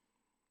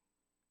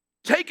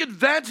 Take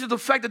advantage of the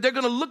fact that they're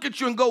going to look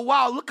at you and go,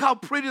 wow, look how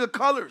pretty the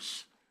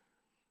colors.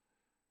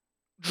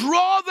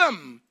 Draw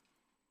them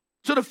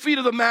to the feet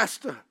of the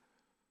master.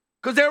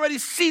 Because they already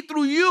see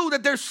through you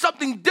that there's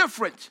something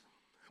different.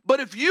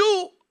 But if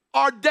you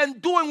are then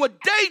doing what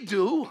they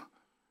do,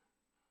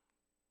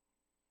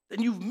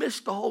 then you've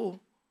missed the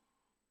whole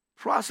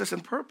process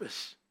and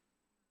purpose.